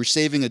quest, and we're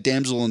saving a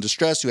damsel in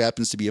distress who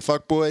happens to be a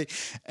fuckboy,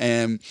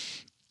 and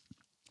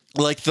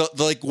like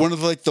one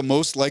of the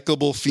most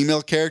likable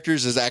female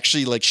characters is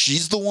actually like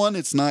she's the one.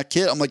 It's not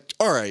Kit. I'm like,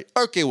 all right,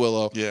 okay,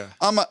 Willow. Yeah.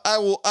 I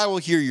will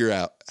hear you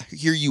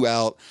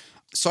out.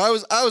 So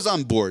I was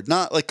on board,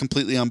 not like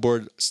completely on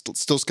board.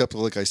 Still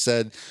skeptical, like I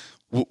said.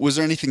 Was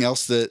there anything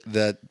else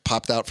that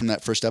popped out from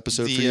that first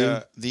episode for you?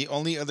 The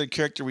only other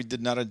character we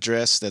did not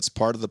address that's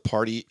part of the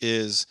party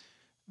is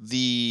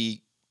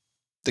the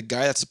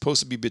guy that's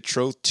supposed to be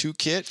betrothed to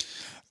Kit.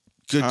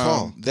 Good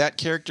call. That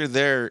character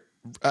there,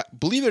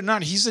 believe it or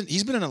not, he's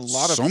been in a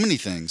lot of so many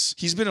things.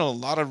 He's been in a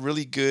lot of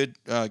really good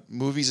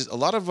movies. A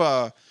lot of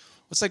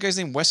what's that guy's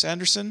name? Wes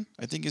Anderson,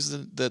 I think, is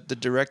the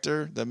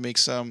director that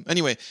makes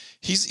Anyway,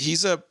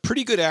 he's a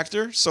pretty good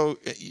actor. So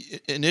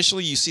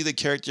initially, you see the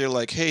character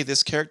like, hey,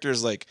 this character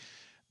is like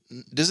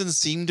doesn't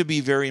seem to be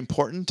very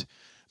important,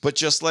 but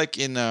just like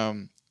in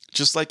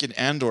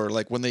Andor,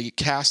 like when they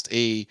cast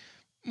a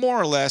more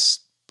or less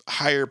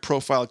higher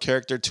profile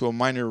character to a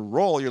minor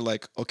role, you're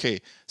like,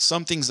 okay,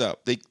 something's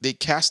up. They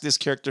cast this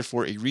character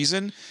for a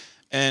reason,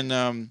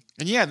 and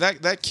yeah,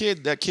 that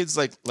kid's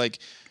like.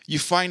 You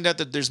find out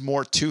that there's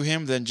more to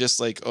him than just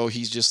like, oh,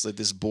 he's just like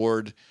this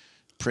bored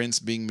prince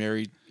being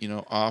married,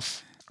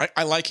 off.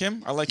 I like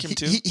him. I like him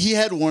too. He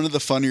had one of the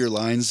funnier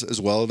lines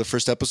as well in the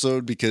first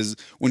episode, because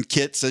when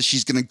Kit says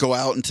she's going to go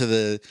out into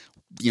the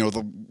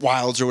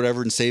wilds or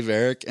whatever and save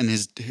Eric, and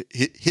his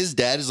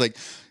dad is like,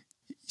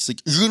 he's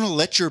like, you're going to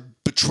let your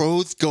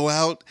betrothed go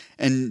out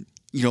and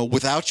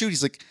without you?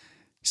 He's like.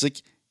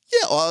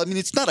 Yeah, well, I mean,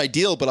 it's not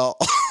ideal, but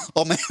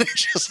I'll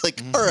manage. Just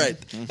like, all right,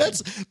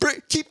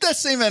 keep that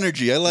same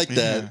energy. I like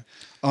that.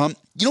 Yeah.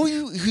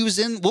 He was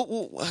in.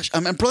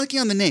 I'm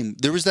blanking on the name.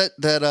 There was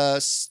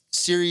that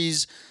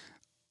series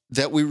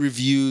that we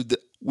reviewed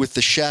with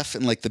the chef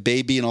and like the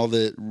baby and all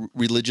the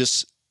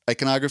religious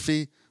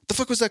iconography. What the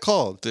fuck was that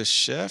called? The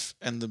Chef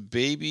and the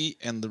Baby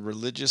and the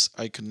Religious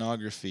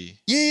Iconography.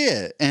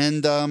 Yeah,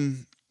 and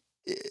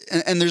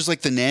there's like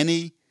the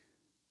nanny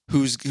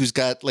who's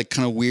got like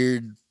kind of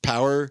weird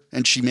power,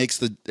 and she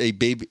makes a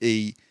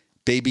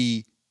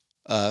baby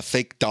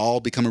fake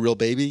doll become a real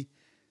baby.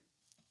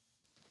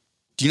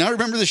 Do you not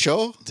remember the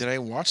show? Did I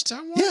watch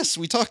that one? Yes,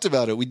 we talked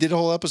about it. We did a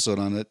whole episode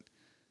on it.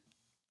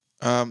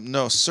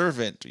 No,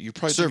 Servant. You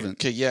probably Servant.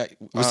 Okay, yeah.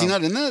 Was he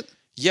not in that?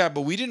 Yeah,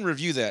 but we didn't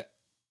review that.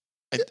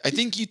 I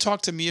think you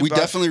talked to me about. We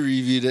definitely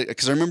reviewed it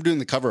because I remember doing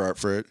the cover art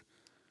for it.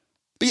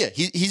 But yeah,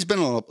 he's been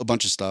on a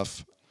bunch of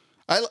stuff.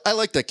 I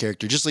like that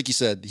character, just like you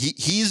said.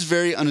 He's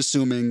very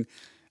unassuming.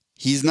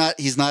 He's not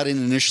an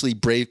initially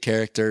brave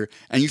character,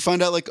 and you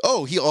find out like,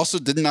 oh, he also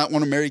did not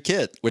want to marry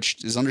Kit,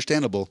 which is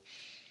understandable.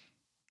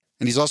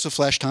 And he's also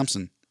Flash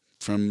Thompson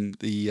from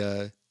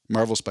the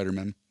Marvel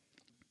Spider-Man.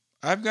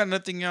 I've got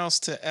nothing else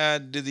to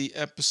add to the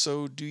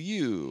episode. Do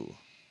you?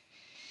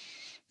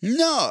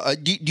 No.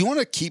 Do you want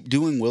to keep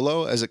doing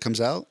Willow as it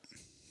comes out?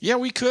 Yeah,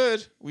 we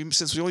could.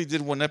 Since we only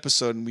did one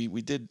episode, and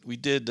we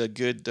did a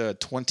good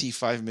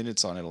 25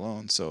 minutes on it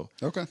alone. So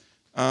okay.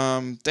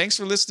 Thanks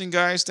for listening,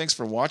 guys. Thanks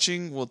for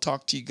watching. We'll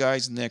talk to you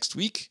guys next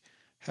week.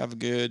 Have a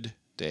good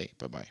day.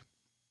 Bye-bye.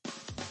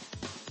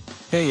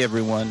 Hey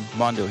everyone,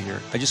 Mondo here.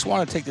 I just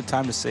want to take the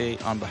time to say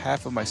on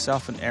behalf of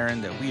myself and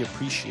Aaron that we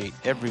appreciate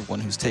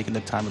everyone who's taken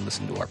the time to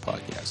listen to our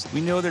podcast.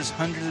 We know there's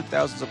hundreds of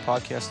thousands of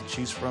podcasts to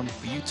choose from,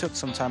 but you took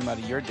some time out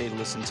of your day to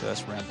listen to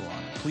us ramble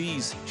on.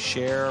 Please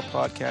share our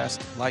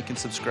podcast, like and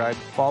subscribe,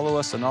 follow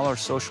us on all our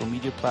social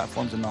media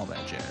platforms and all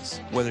that jazz.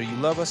 Whether you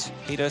love us,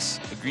 hate us,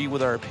 agree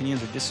with our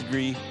opinions or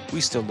disagree,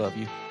 we still love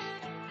you.